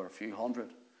couple or a few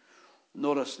hundred.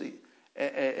 Notice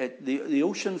the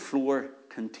ocean floor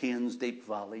contains deep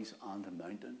valleys and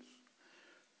mountains.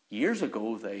 Years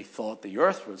ago, they thought the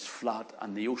earth was flat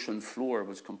and the ocean floor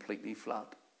was completely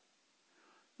flat.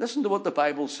 Listen to what the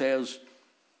Bible says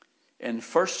in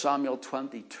 1 Samuel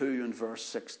 22 and verse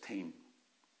 16.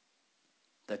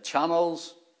 The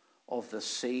channels of the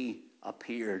sea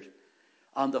appeared,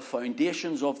 and the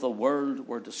foundations of the world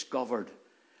were discovered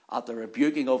at the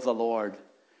rebuking of the Lord,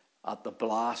 at the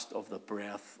blast of the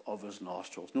breath of his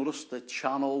nostrils. Notice the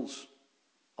channels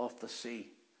of the sea.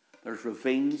 There's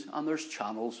ravines and there's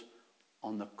channels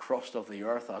on the crust of the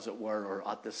earth, as it were, or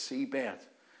at the seabed.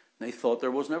 They thought there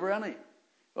was never any.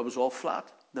 It was all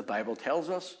flat. The Bible tells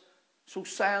us. So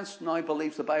science now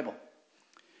believes the Bible.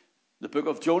 The book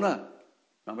of Jonah.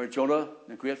 Remember Jonah,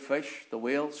 the great fish, the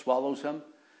whale swallows him.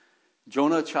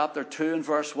 Jonah chapter 2 and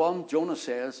verse 1, Jonah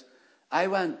says, I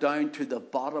went down to the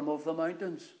bottom of the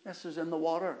mountains. This is in the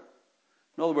water.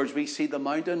 In other words, we see the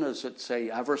mountain as it say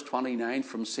Everest 29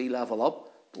 from sea level up.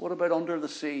 But what about under the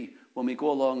sea? When we go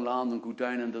along land and go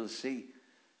down into the sea,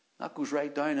 that goes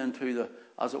right down into the,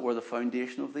 as it were, the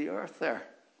foundation of the earth there.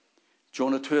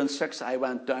 Jonah 2 and 6, I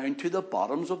went down to the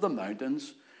bottoms of the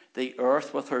mountains. The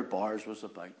earth with her bars was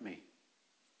about me.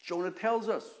 Jonah tells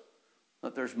us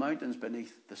that there's mountains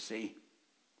beneath the sea.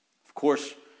 Of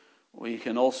course, we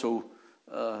can also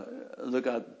look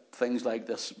at things like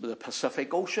this, the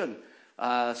Pacific Ocean.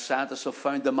 Scientists have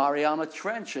found the Mariana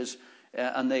Trenches,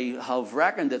 and they have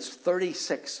reckoned it's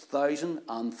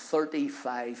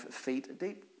 36,035 feet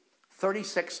deep.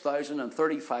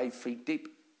 36,035 feet deep.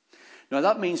 Now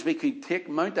that means we could take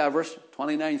Mount Everest,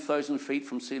 29,000 feet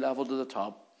from sea level to the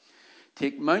top,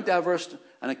 take Mount Everest,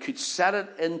 and it could set it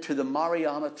into the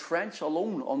Mariana Trench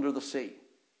alone under the sea.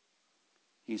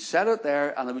 You set it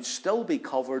there, and it would still be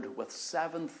covered with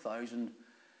 7,000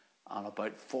 and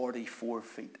about 44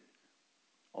 feet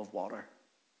of water.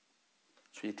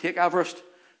 So you take Everest,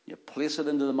 you place it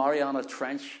into the Mariana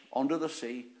Trench under the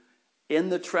sea, in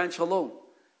the trench alone,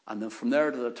 and then from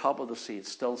there to the top of the sea,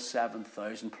 it's still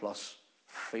 7,000 plus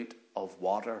feet of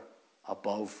water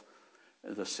above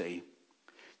the sea.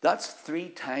 That's 3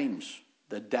 times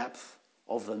the depth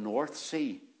of the North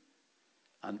Sea,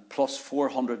 and plus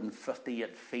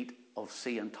 458 feet of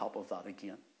sea on top of that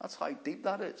again. That's how deep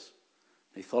that is.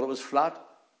 They thought it was flat.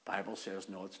 The Bible says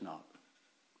no, it's not.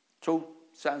 So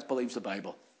science believes the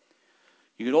Bible.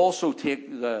 You could also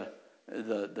take the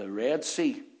Red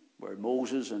Sea, where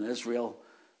Moses and Israel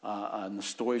and the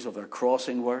stories of their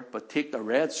crossing were, but take the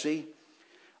Red Sea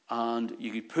and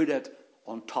you could put it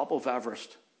on top of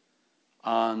Everest,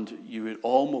 and you would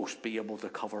almost be able to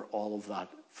cover all of that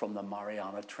from the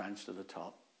Mariana Trench to the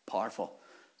top. Powerful.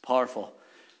 Powerful.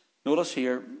 Notice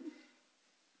here,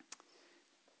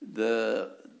 they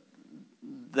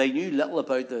knew little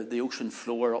about the ocean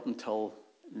floor up until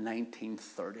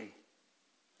 1930.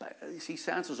 You see,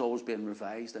 science has always been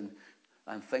revised, and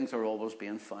things are always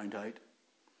being found out.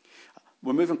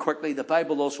 We're moving quickly. The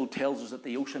Bible also tells us that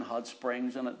the ocean had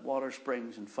springs in it, water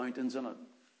springs and fountains in it.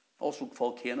 Also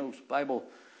volcanoes. The Bible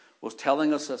was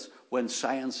telling us this when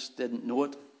science didn't know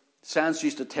it. Science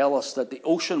used to tell us that the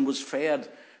ocean was fed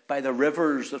by the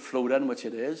rivers that flowed in, which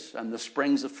it is, and the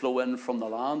springs that flow in from the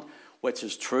land, which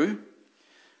is true.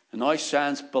 And now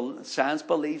science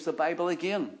believes the Bible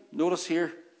again. Notice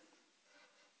here,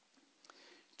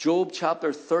 Job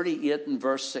chapter 38 and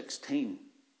verse 16.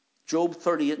 Job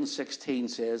 38 and 16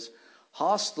 says,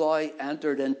 Hast thou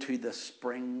entered into the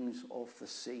springs of the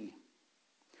sea?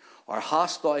 Or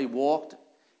hast thou walked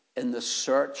in the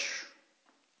search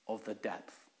of the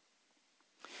depth?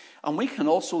 And we can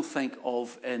also think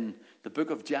of in the book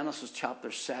of Genesis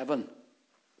chapter 7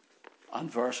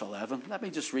 and verse 11. Let me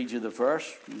just read you the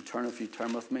verse. If you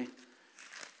turn with me.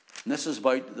 And this is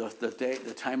about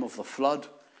the time of the flood.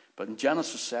 But in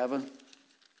Genesis 7,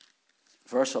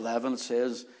 verse 11, it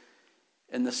says,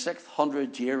 in the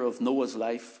 600th year of Noah's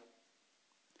life,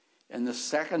 in the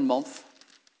second month,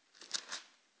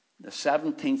 the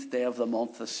 17th day of the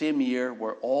month, the same year,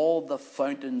 were all the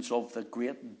fountains of the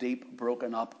great deep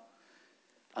broken up,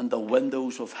 and the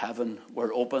windows of heaven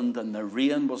were opened, and the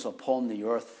rain was upon the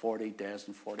earth 40 days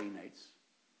and 40 nights.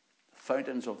 The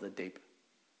fountains of the deep.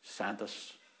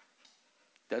 Scientists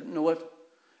didn't know it.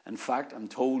 In fact, I'm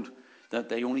told that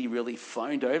they only really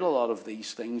found out a lot of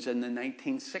these things in the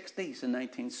 1960s and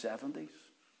 1970s.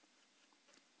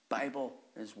 Bible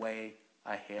is way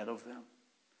ahead of them.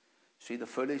 See the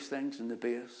foolish things in the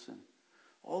base and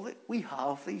all that. We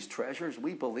have these treasures.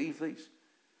 We believe these.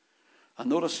 And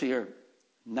notice here,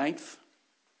 9,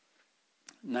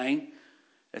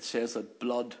 it says that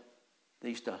blood, they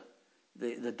used to,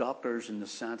 the doctors and the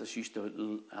scientists used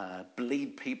to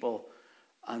bleed people,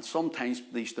 and sometimes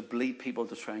they used to bleed people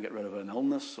to try and get rid of an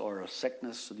illness or a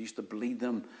sickness. So they used to bleed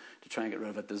them to try and get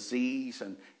rid of a disease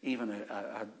and even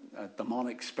a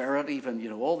demonic spirit, even,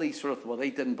 all these sort of, well, they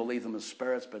didn't believe them as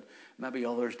spirits, but maybe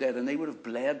others did, and they would have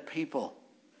bled people.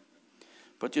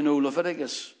 But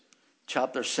Leviticus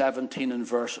chapter 17 and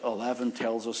verse 11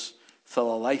 tells us, for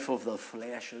the life of the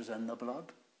flesh is in the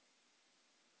blood.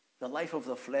 The life of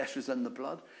the flesh is in the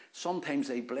blood. Sometimes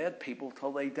they bled people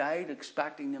till they died,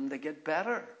 expecting them to get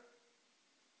better.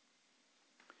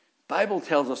 Bible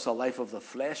tells us the life of the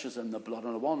flesh is in the blood.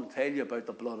 And I want to tell you about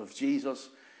the blood of Jesus.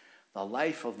 The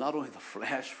life of not only the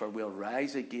flesh, for we'll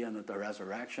rise again at the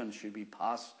resurrection, should be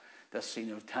past this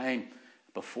scene of time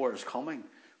before his coming.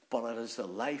 But it is the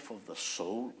life of the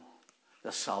soul.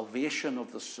 The salvation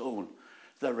of the soul.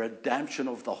 The redemption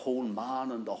of the whole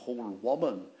man and the whole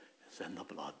woman is in the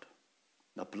blood.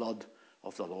 The blood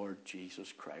of the Lord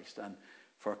Jesus Christ. And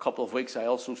for a couple of weeks I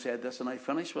also said this, and I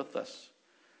finish with this.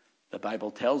 The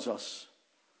Bible tells us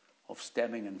of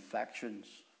stemming infections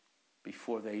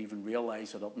before they even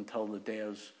realize it, up until the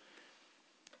days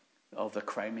of the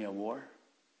Crimea War.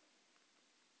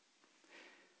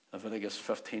 Leviticus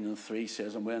 15 and 3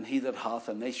 says, and when he that hath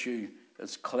an issue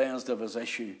is cleansed of his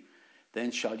issue,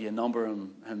 then shall ye number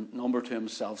to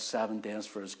himself 7 days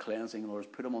for his cleansing. In other words,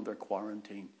 put him under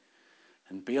quarantine,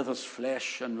 and bathe his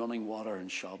flesh in running water,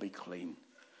 and shall be clean.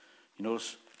 You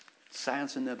notice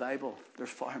science in the Bible. There's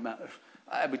far many.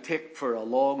 It would take for a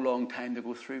long, long time to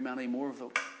go through many more of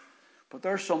those. But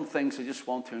there are some things I just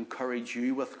want to encourage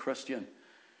you with, Christian,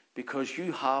 because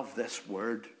you have this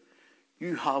word.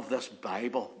 You have this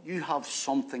Bible. You have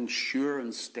something sure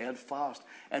and steadfast.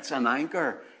 It's an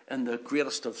anchor in the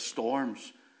greatest of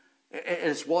storms. It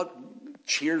is what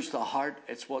cheers the heart.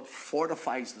 It's what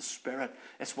fortifies the spirit.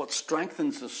 It's what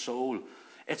strengthens the soul.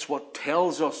 It's what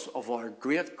tells us of our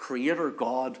great Creator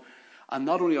God. And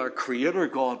not only our Creator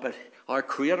God, but our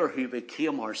Creator who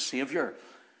became our Saviour.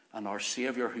 And our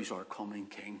Saviour who's our coming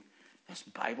King. This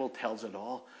Bible tells it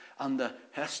all. And the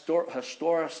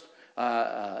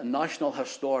national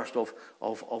historist of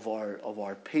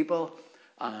our people,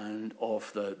 and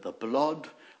of the blood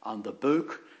and the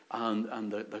book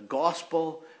and the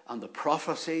gospel and the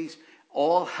prophecies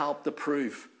all help to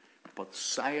prove. But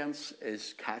science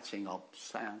is catching up.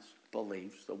 Science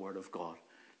believes the word of God.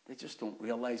 They just don't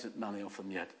realize it, many of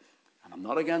them, yet. And I'm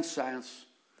not against science.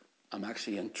 I'm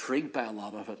actually intrigued by a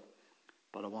lot of it.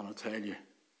 But I want to tell you,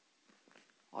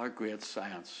 our great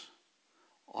science,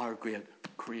 our great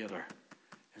Creator,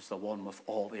 is the one with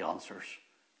all the answers.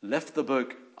 Lift the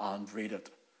book and read it.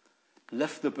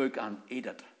 Lift the book and eat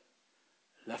it.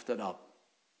 Lift it up.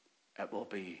 It will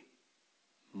be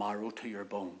marrow to your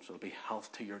bones. It will be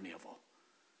health to your navel.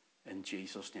 In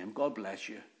Jesus' name. God bless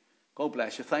you. God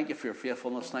bless you. Thank you for your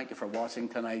faithfulness. Thank you for watching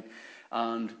tonight.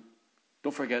 And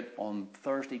don't forget, on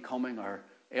Thursday coming, our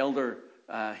elder,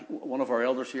 one of our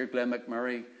elders here, Glenn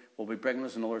McMurray, will be bringing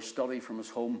us another study from his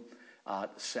home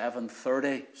at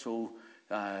 7:30. So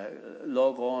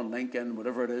log on, link in,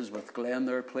 whatever it is, with Glenn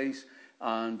there, please.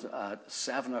 And at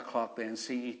 7 o'clock then,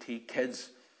 CET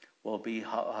Kids will be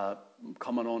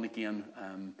coming on again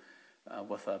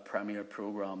with a premiere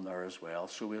program there as well.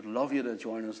 So we'd love you to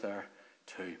join us there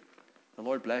too. The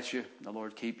Lord bless you. The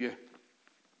Lord keep you.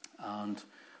 And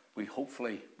we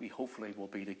hopefully will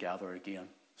be together again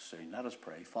soon. Let us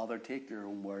pray. Father, take your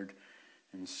own word,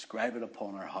 inscribe it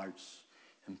upon our hearts,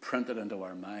 imprint it into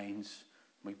our minds.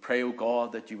 We pray, O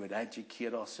God, that you would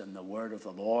educate us in the word of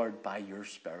the Lord by your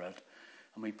Spirit.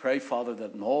 And we pray, Father,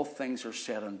 that when all things are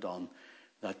said and done,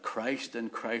 that Christ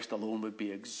and Christ alone would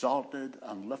be exalted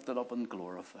and lifted up and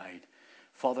glorified.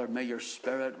 Father, may your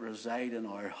Spirit reside in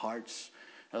our hearts.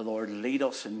 Lord, lead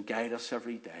us and guide us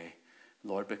every day,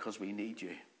 Lord, because we need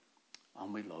you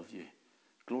and we love you.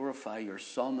 Glorify your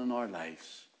Son in our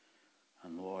lives.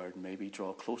 And Lord, may we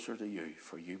draw closer to you,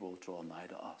 for you will draw nigh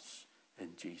to us. In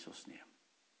Jesus' name.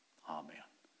 Amen.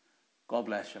 God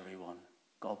bless everyone.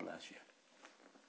 God bless you.